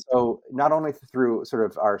 And so not only through sort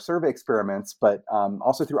of our survey experiments, but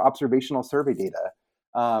also through observational survey data,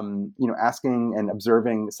 asking and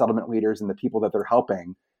observing settlement leaders and the people that they're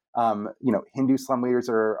helping. Hindu slum leaders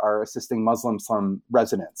are assisting Muslim slum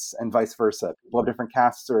residents and vice versa. People of different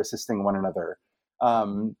castes are assisting one another.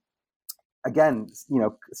 Again,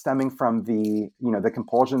 stemming from the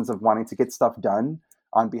compulsions of wanting to get stuff done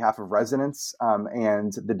on behalf of residents,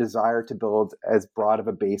 and the desire to build as broad of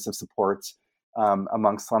a base of support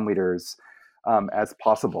among slum leaders as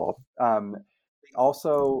possible. They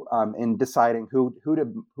also, in deciding who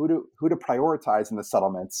to prioritize in the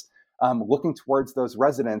settlements, looking towards those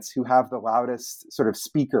residents who have the loudest sort of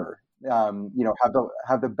speaker,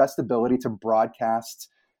 have the best ability to broadcast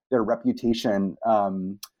their reputation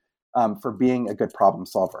for being a good problem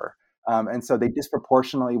solver. And so they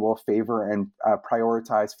disproportionately will favor and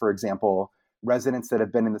prioritize, for example, residents that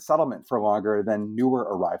have been in the settlement for longer than newer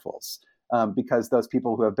arrivals. Because those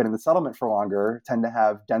people who have been in the settlement for longer tend to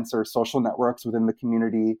have denser social networks within the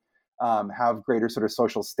community, have greater sort of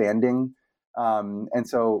social standing. And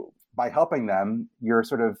so by helping them, you're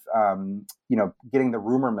sort of, getting the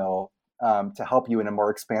rumor mill to help you in a more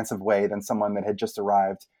expansive way than someone that had just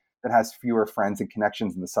arrived that has fewer friends and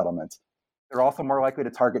connections in the settlement. They're also more likely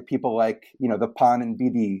to target people like, the Pan and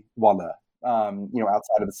Bidi Wala,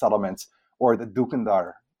 outside of the settlement, or the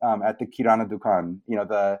Dukandar at the Kirana Dukan,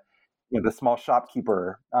 the small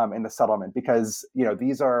shopkeeper in the settlement, because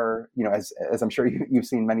these are, as I'm sure you've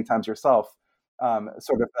seen many times yourself,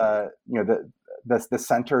 sort of the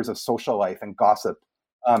centers of social life and gossip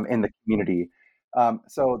in the community.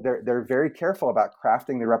 So they're very careful about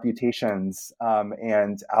crafting their reputations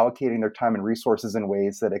and allocating their time and resources in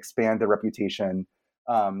ways that expand their reputation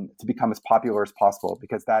to become as popular as possible,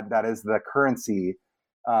 because that is the currency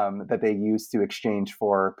that they use to exchange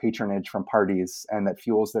for patronage from parties, and that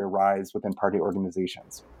fuels their rise within party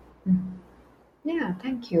organizations. Yeah,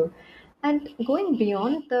 thank you. And going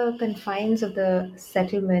beyond the confines of the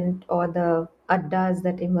settlement or the addas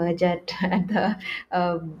that emerge at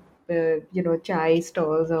the chai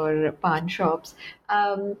stalls or pan shops,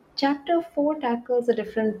 chapter 4 tackles a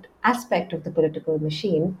different aspect of the political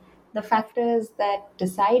machine, the factors that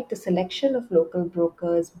decide the selection of local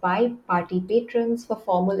brokers by party patrons for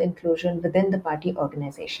formal inclusion within the party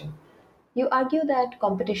organization. You argue that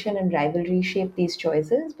competition and rivalry shape these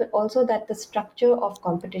choices, but also that the structure of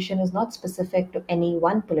competition is not specific to any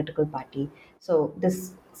one political party. So,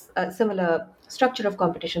 this similar structure of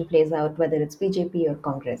competition plays out whether it's BJP or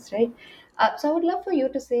Congress, right? So, I would love for you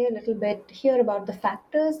to say a little bit here about the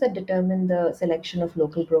factors that determine the selection of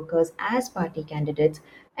local brokers as party candidates,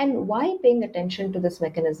 and why paying attention to this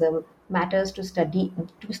mechanism matters to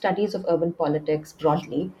studies of urban politics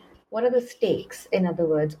broadly. What are the stakes, in other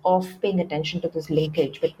words, of paying attention to this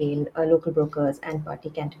linkage between local brokers and party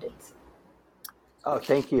candidates? Oh,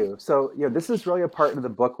 thank you. So, this is really a part of the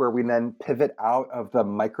book where we then pivot out of the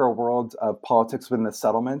micro world of politics within the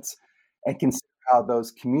settlements and consider how those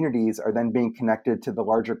communities are then being connected to the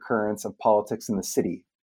larger currents of politics in the city.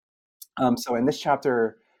 So, in this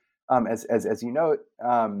chapter, as you note,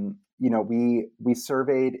 we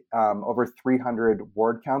surveyed over 300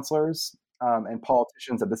 ward councilors and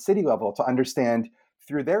politicians at the city level to understand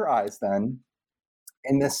through their eyes, then,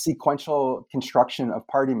 in this sequential construction of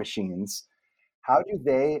party machines, how do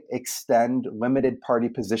they extend limited party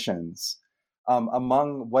positions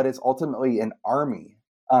among what is ultimately an army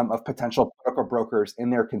of potential political brokers in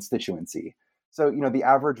their constituency? So, the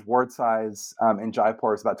average ward size in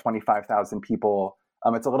Jaipur is about 25,000 people.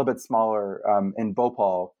 It's a little bit smaller in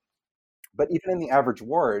Bhopal. But even in the average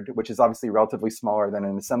ward, which is obviously relatively smaller than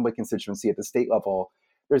an assembly constituency at the state level,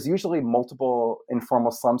 there's usually multiple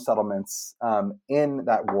informal slum settlements in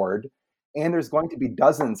that ward. And there's going to be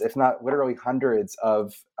dozens, if not literally hundreds,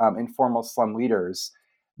 of informal slum leaders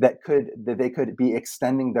that they could be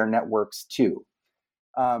extending their networks to.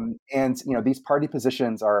 And these party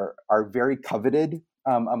positions are very coveted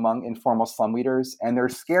among informal slum leaders, and they're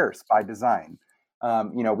scarce by design.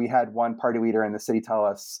 We had one party leader in the city tell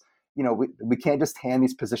us, we can't just hand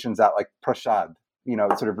these positions out like prashad,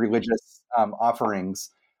 sort of religious offerings.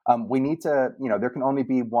 We need to, there can only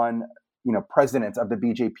be one, president of the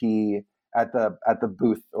BJP at the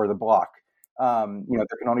booth or the block.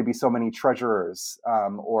 There can only be so many treasurers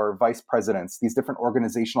or vice presidents, these different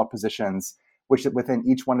organizational positions, which within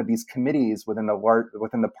each one of these committees within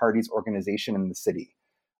the party's organization in the city.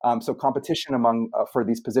 So competition for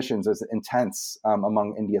these positions is intense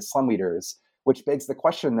among India's slum leaders, which begs the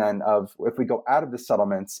question then of, if we go out of the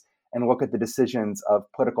settlements and look at the decisions of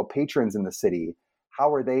political patrons in the city,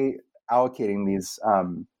 how are they allocating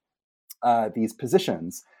these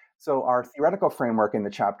positions? So our theoretical framework in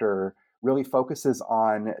the chapter really focuses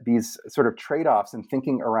on these sort of trade-offs and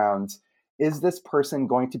thinking around, is this person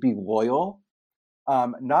going to be loyal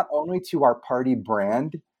not only to our party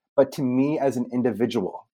brand, but to me as an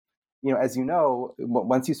individual? As you know,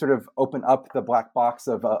 once you sort of open up the black box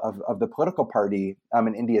of the political party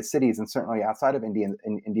in India's cities, and certainly outside of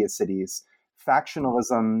India's cities,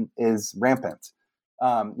 factionalism is rampant.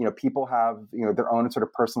 People have their own sort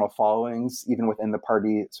of personal followings, even within the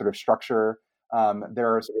party sort of structure.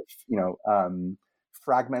 There are sort of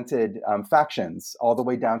fragmented factions all the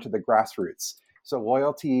way down to the grassroots. So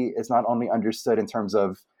loyalty is not only understood in terms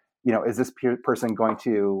of, is this person going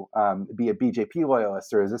to be a BJP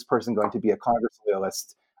loyalist, or is this person going to be a Congress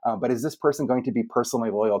loyalist? But is this person going to be personally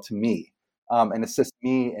loyal to me and assist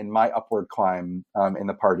me in my upward climb in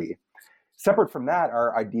the party? Separate from that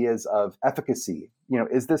are ideas of efficacy.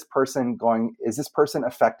 Is this person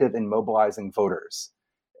effective in mobilizing voters?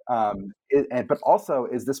 But also,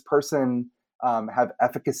 is this person have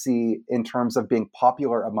efficacy in terms of being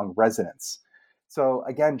popular among residents? So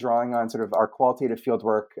again, drawing on sort of our qualitative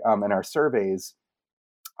fieldwork and our surveys,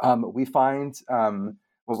 we find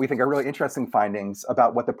what we think are really interesting findings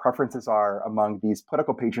about what the preferences are among these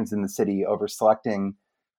political patrons in the city over selecting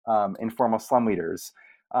informal slum leaders.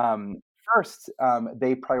 First,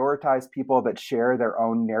 they prioritize people that share their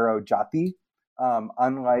own narrow jati,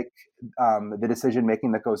 unlike the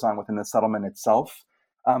decision-making that goes on within the settlement itself,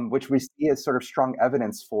 which we see as sort of strong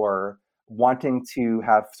evidence for wanting to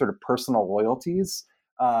have sort of personal loyalties,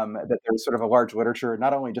 that there's sort of a large literature,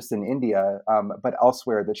 not only just in India, but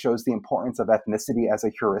elsewhere, that shows the importance of ethnicity as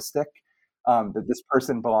a heuristic, that this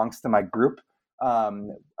person belongs to my group.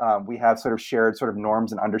 We have sort of shared sort of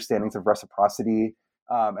norms and understandings of reciprocity,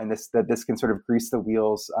 and this can sort of grease the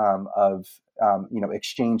wheels of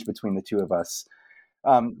exchange between the two of us.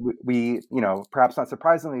 We perhaps not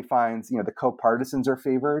surprisingly finds the co-partisans are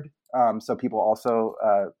favored. So people also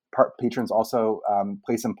patrons also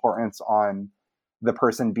place importance on the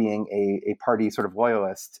person being a party sort of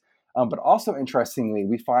loyalist. But also interestingly,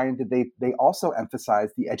 we find that they also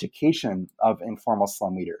emphasize the education of informal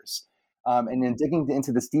slum leaders. And in digging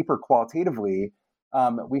into this deeper qualitatively,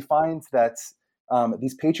 we find that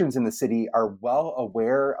these patrons in the city are well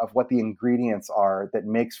aware of what the ingredients are that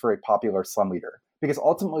makes for a popular slum leader, because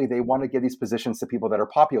ultimately they want to give these positions to people that are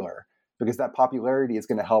popular, because that popularity is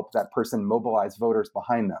going to help that person mobilize voters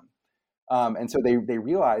behind them. And so they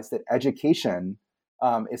realize that education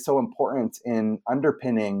is so important in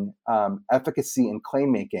underpinning efficacy in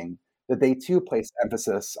claim making, that they too place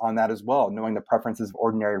emphasis on that as well, knowing the preferences of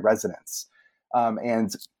ordinary residents.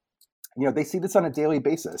 And they see this on a daily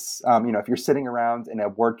basis. If you're sitting around in a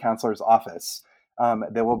ward councilor's office,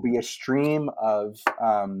 there will be a stream of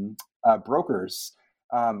brokers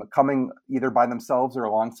coming either by themselves or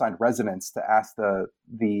alongside residents to ask the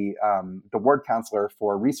ward councilor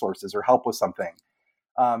for resources or help with something.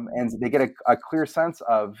 And they get a clear sense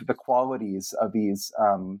of the qualities of these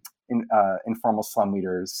informal slum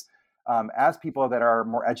leaders as people that are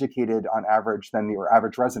more educated on average than the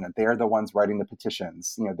average resident. They are the ones writing the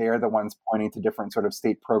petitions. They are the ones pointing to different sort of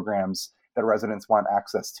state programs that residents want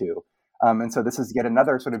access to. And so this is yet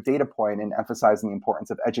another sort of data point in emphasizing the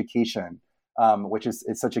importance of education, which is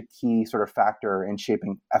such a key sort of factor in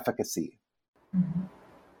shaping efficacy. Mm-hmm.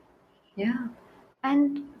 Yeah.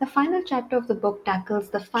 And the final chapter of the book tackles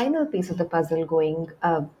the final piece of the puzzle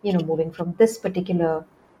moving from this particular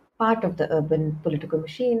part of the urban political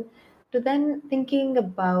machine to then thinking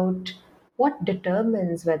about what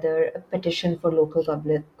determines whether a petition for local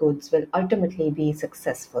public goods will ultimately be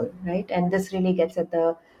successful, right? And this really gets at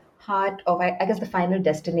the heart of, I guess, the final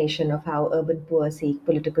destination of how urban poor seek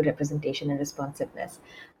political representation and responsiveness.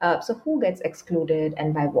 So who gets excluded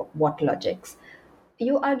and by what logics?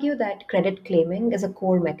 You argue that credit claiming is a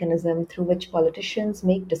core mechanism through which politicians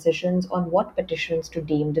make decisions on what petitions to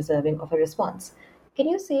deem deserving of a response. Can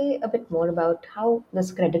you say a bit more about how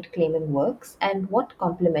this credit claiming works and what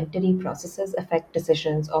complementary processes affect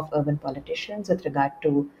decisions of urban politicians with regard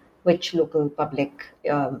to which local public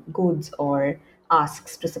goods or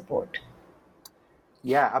asks to support?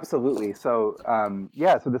 Yeah, absolutely. So,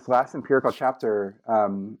 so this last empirical chapter,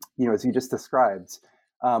 as you just described,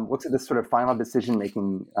 looks at this sort of final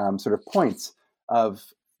decision-making sort of points of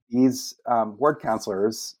these ward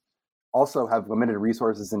councilors also have limited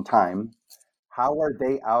resources and time. How are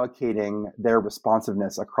they allocating their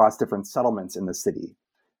responsiveness across different settlements in the city?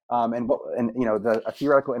 A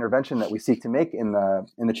theoretical intervention that we seek to make in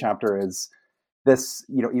the chapter is this,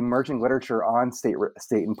 emerging literature on state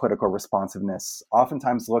and political responsiveness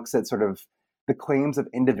oftentimes looks at sort of the claims of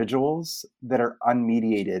individuals that are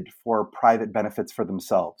unmediated for private benefits for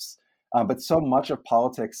themselves. But so much of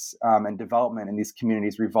politics and development in these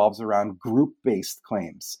communities revolves around group-based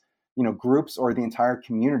claims. Groups or the entire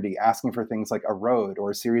community asking for things like a road or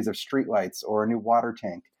a series of streetlights or a new water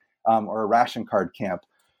tank or a ration card camp.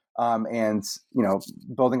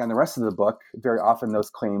 Building on the rest of the book, very often those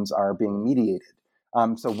claims are being mediated.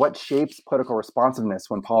 So what shapes political responsiveness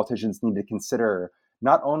when politicians need to consider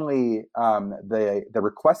not only the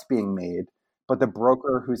request being made, but the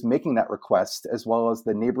broker who's making that request, as well as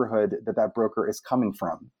the neighborhood that broker is coming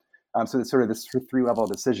from? So it's sort of this three-level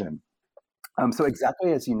decision. So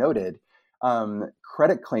exactly as you noted,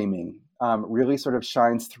 credit claiming really sort of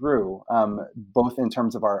shines through, both in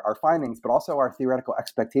terms of our findings, but also our theoretical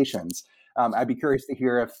expectations. I'd be curious to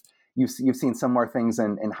hear if you've seen similar things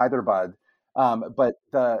in Hyderabad, but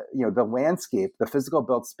the landscape, the physical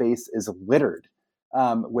built space is littered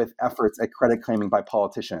with efforts at credit claiming by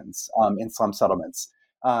politicians in slum settlements.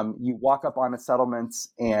 You walk up on a settlement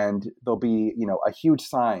and there'll be a huge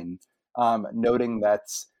sign noting that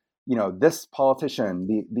this politician,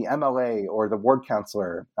 the MLA or the ward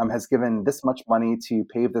councillor has given this much money to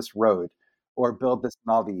pave this road or build this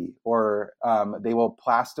nali, or they will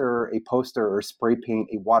plaster a poster or spray paint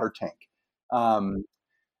a water tank.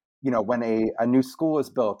 When a new school is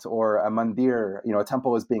built or a mandir, a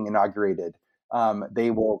temple is being inaugurated,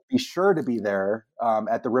 they will be sure to be there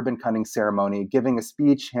at the ribbon cutting ceremony, giving a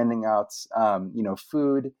speech, handing out,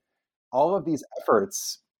 food. All of these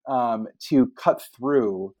efforts to cut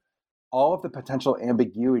through all of the potential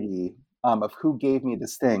ambiguity of who gave me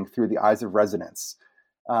this thing through the eyes of residents.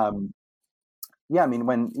 When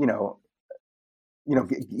given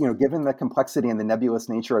the complexity and the nebulous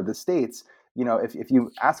nature of the states, if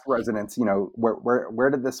you ask residents, where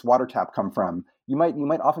did this water tap come from? You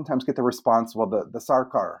might oftentimes get the response, well, the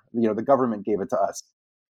Sarkar, the government gave it to us.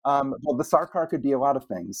 Well, the Sarkar could be a lot of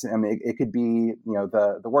things. I mean, it could be,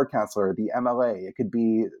 the ward councillor, the MLA. It could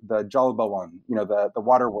be the Jalbawan, the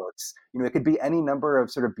waterworks. It could be any number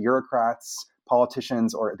of sort of bureaucrats,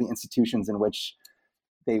 politicians, or the institutions in which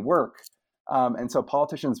they work. And so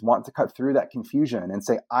politicians want to cut through that confusion and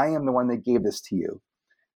say, I am the one that gave this to you.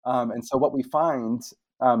 And so what we find,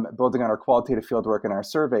 building on our qualitative fieldwork and our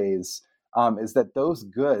surveys, is that those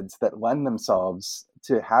goods that lend themselves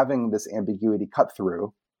to having this ambiguity cut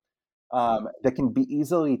through, that can be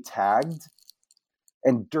easily tagged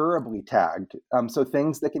and durably tagged. So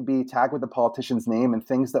things that can be tagged with the politician's name and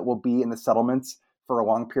things that will be in the settlements for a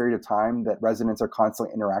long period of time that residents are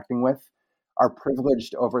constantly interacting with are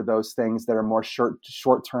privileged over those things that are more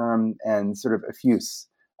short-term and sort of effuse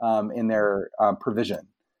in their provision.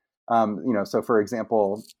 So for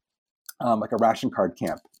example, like a ration card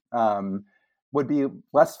camp would be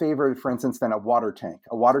less favored, for instance, than a water tank.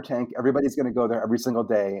 A water tank, everybody's going to go there every single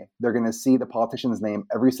day. They're going to see the politician's name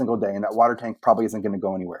every single day, and that water tank probably isn't going to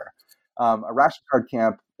go anywhere. A ration card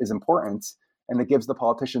camp is important, and it gives the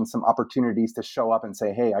politicians some opportunities to show up and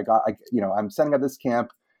say, hey, I'm setting up this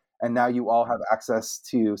camp, and now you all have access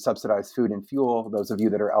to subsidized food and fuel, those of you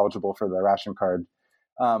that are eligible for the ration card.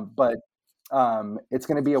 But it's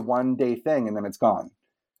going to be a one-day thing, and then it's gone.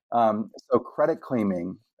 So credit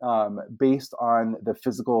claiming based on the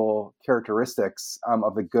physical characteristics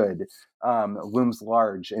of the good looms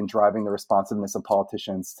large in driving the responsiveness of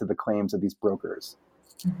politicians to the claims of these brokers.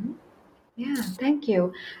 Mm-hmm. Yeah, thank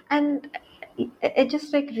you. And I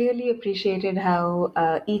just really appreciated how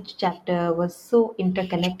each chapter was so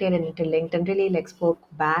interconnected and interlinked, and really spoke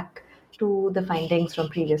back to the findings from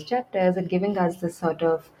previous chapters and giving us this sort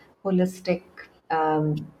of holistic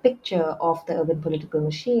picture of the urban political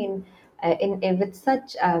machine with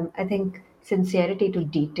such, I think, sincerity to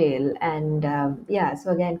detail. And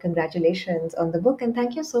so again, congratulations on the book, and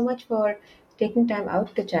thank you so much for taking time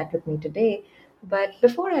out to chat with me today. But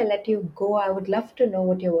before I let you go, I would love to know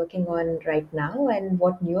what you're working on right now and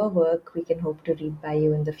what newer work we can hope to read by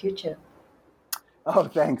you in the future. Oh,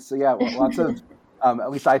 thanks. So yeah, lots of, at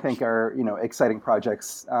least I think, are exciting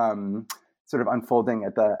projects sort of unfolding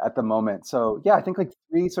at the moment. So yeah, I think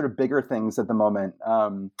three sort of bigger things at the moment.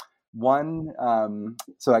 One,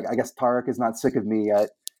 so I guess Tariq is not sick of me yet.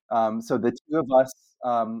 So the two of us,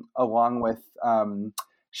 along with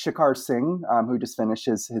Shikhar Singh, who just finished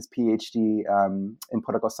his PhD in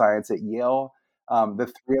political science at Yale. The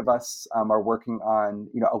three of us are working on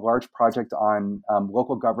a large project on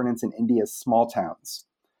local governance in India's small towns.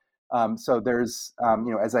 So there's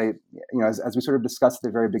as we sort of discussed at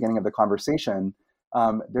the very beginning of the conversation,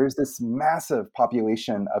 there's this massive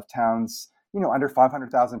population of towns under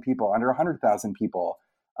 500,000 people, under 100,000 people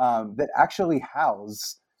that actually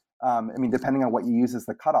house, depending on what you use as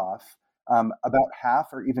the cutoff, about half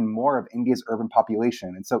or even more of India's urban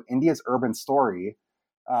population. And so India's urban story,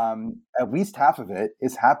 at least half of it,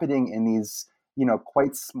 is happening in these,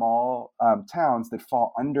 quite small towns that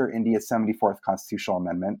fall under India's 74th constitutional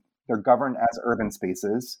amendment. They're governed as urban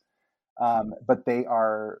spaces, but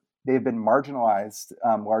they've been marginalized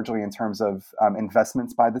largely in terms of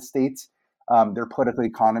investments by the state. Their political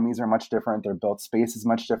economies are much different. Their built space is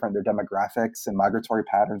much different. Their demographics and migratory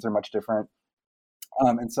patterns are much different.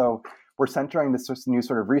 And so we're centering this new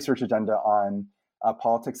sort of research agenda on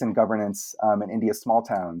politics and governance in India's small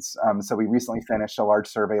towns. So we recently finished a large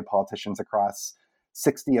survey of politicians across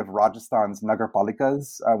 60 of Rajasthan's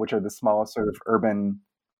nagarpalikas, which are the smallest sort of urban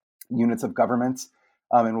units of government.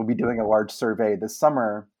 And we'll be doing a large survey this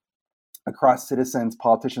summer across citizens,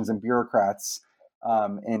 politicians, and bureaucrats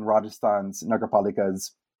in Rajasthan's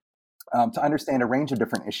nagarpalikas to understand a range of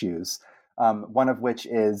different issues, one of which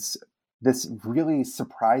is this really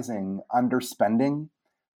surprising underspending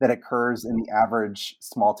that occurs in the average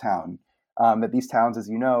small town. That these towns, as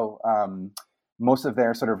you know, most of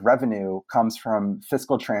their sort of revenue comes from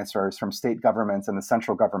fiscal transfers from state governments and the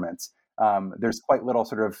central government. There's quite little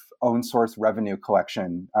sort of own source revenue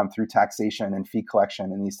collection through taxation and fee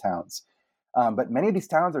collection in these towns. But many of these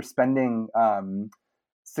towns are spending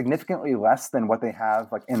significantly less than what they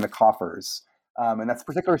have like in the coffers. And that's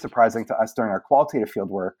particularly surprising to us during our qualitative field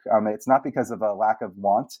work. It's not because of a lack of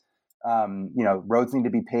want. Roads need to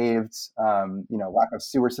be paved, lack of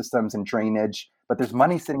sewer systems and drainage, but there's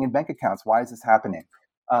money sitting in bank accounts. Why is this happening?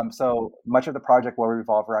 So much of the project will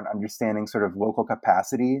revolve around understanding sort of local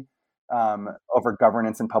capacity over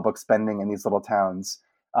governance and public spending in these little towns,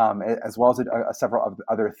 as well as several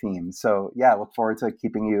other themes. So yeah, I look forward to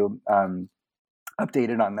keeping you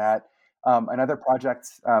updated on that. Another project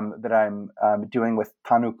that I'm doing with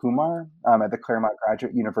Tanu Kumar at the Claremont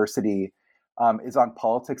Graduate University is on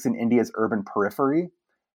politics in India's urban periphery.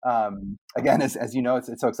 Again, as you know, it's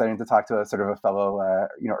so exciting to talk to a sort of a fellow,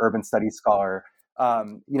 urban studies scholar.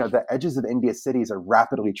 The edges of India's cities are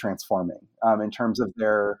rapidly transforming in terms of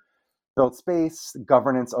their built space,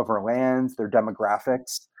 governance over lands, their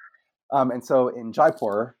demographics. And so in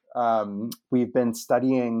Jaipur, we've been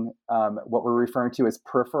studying what we're referring to as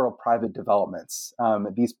peripheral private developments.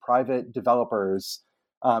 These private developers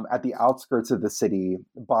at the outskirts of the city,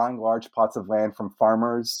 buying large plots of land from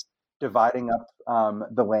farmers, dividing up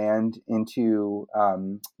the land into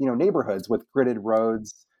neighborhoods with gridded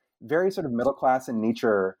roads, very sort of middle class in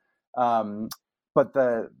nature. But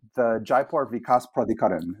the Jaipur Vikas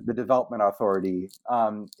Pradhikaran, the development authority,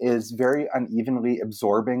 is very unevenly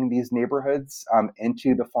absorbing these neighborhoods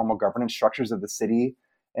into the formal governance structures of the city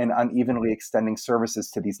and unevenly extending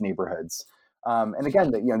services to these neighborhoods. And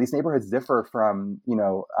again, these neighborhoods differ from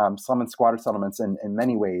slum and squatter settlements in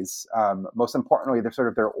many ways. Most importantly, they're sort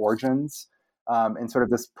of their origins in sort of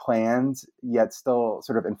this planned yet still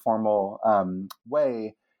sort of informal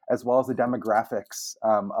way, as well as the demographics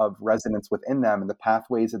of residents within them and the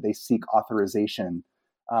pathways that they seek authorization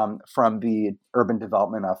from the Urban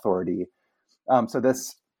Development Authority. So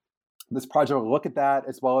this project will look at that,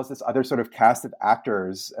 as well as this other sort of cast of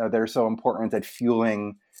actors that are so important at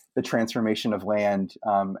fueling the transformation of land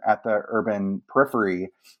at the urban periphery,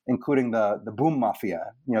 including the boom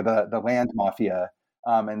mafia, the land mafia,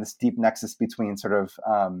 and this deep nexus between sort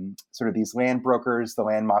of these land brokers, the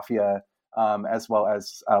land mafia, as well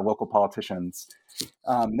as local politicians.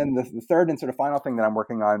 Then the third and sort of final thing that I'm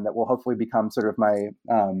working on that will hopefully become sort of my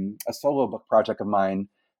a solo book project of mine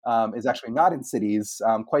is actually not in cities.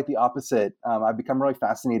 Quite the opposite. I've become really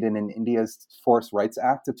fascinated in India's Forest Rights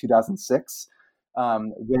Act of 2006,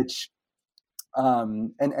 which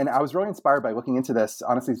and I was really inspired by looking into this.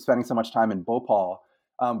 Honestly, spending so much time in Bhopal,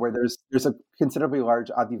 where there's a considerably large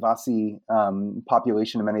Adivasi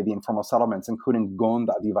population in many of the informal settlements, including Gond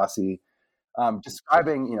Adivasi.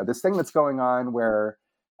 Describing, this thing that's going on where,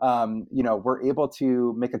 we're able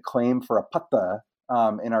to make a claim for a patta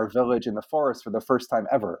in our village in the forest for the first time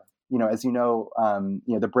ever. As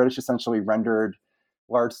the British essentially rendered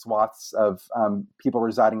large swaths of people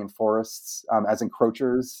residing in forests as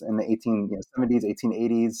encroachers in the 1870s,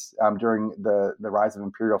 1880s during the rise of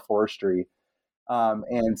imperial forestry.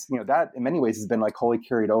 And that in many ways has been like wholly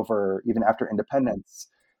carried over even after independence.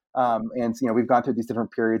 And we've gone through these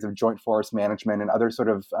different periods of joint forest management and other sort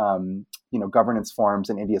of governance forms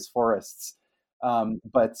in India's forests.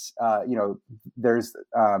 But there's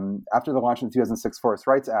after the launch of the 2006 Forest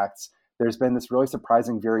Rights Act, there's been this really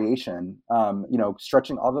surprising variation,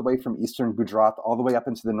 stretching all the way from eastern Gujarat all the way up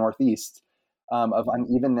into the northeast of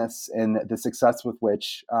unevenness in the success with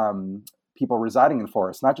which people residing in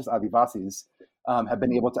forests, not just Adivasis, have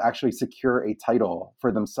been able to actually secure a title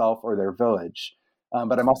for themselves or their village.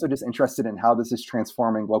 But I'm also just interested in how this is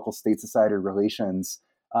transforming local state-society relations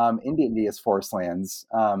in India's forest lands,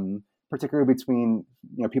 particularly between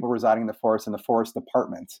people residing in the forest and the forest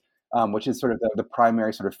department, which is sort of the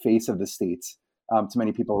primary sort of face of the state to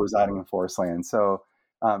many people residing in forest lands. So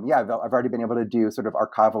I've already been able to do sort of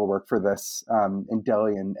archival work for this in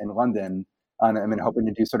Delhi and London, and I'm hoping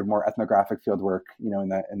to do sort of more ethnographic field work,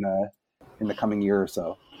 in the coming year or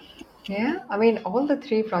so. Yeah, I mean, all the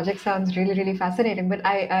three projects sounds really, really fascinating. But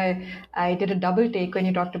I did a double take when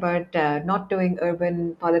you talked about not doing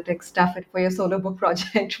urban politics stuff for your solo book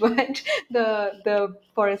project. But the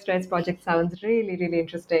forest rights project sounds really, really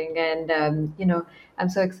interesting. And I'm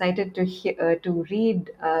so excited to read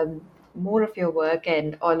more of your work.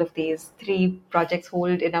 And all of these three projects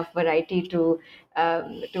hold enough variety to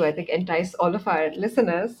I think entice all of our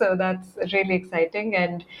listeners. So that's really exciting.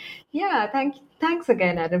 And yeah, thanks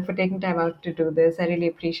again, Adam, for taking time out to do this. I really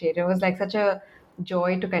appreciate it. It was like such a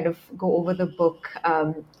joy to kind of go over the book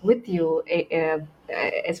with you,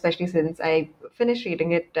 especially since I finished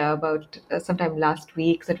reading it about sometime last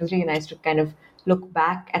week. So it was really nice to kind of look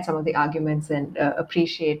back at some of the arguments and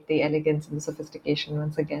appreciate the elegance and the sophistication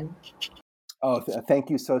once again. Oh, thank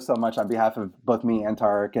you so much on behalf of both me and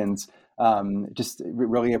Tariq, and just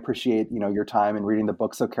really appreciate your time and reading the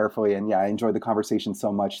book so carefully. And yeah, I enjoyed the conversation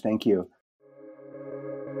so much. Thank you.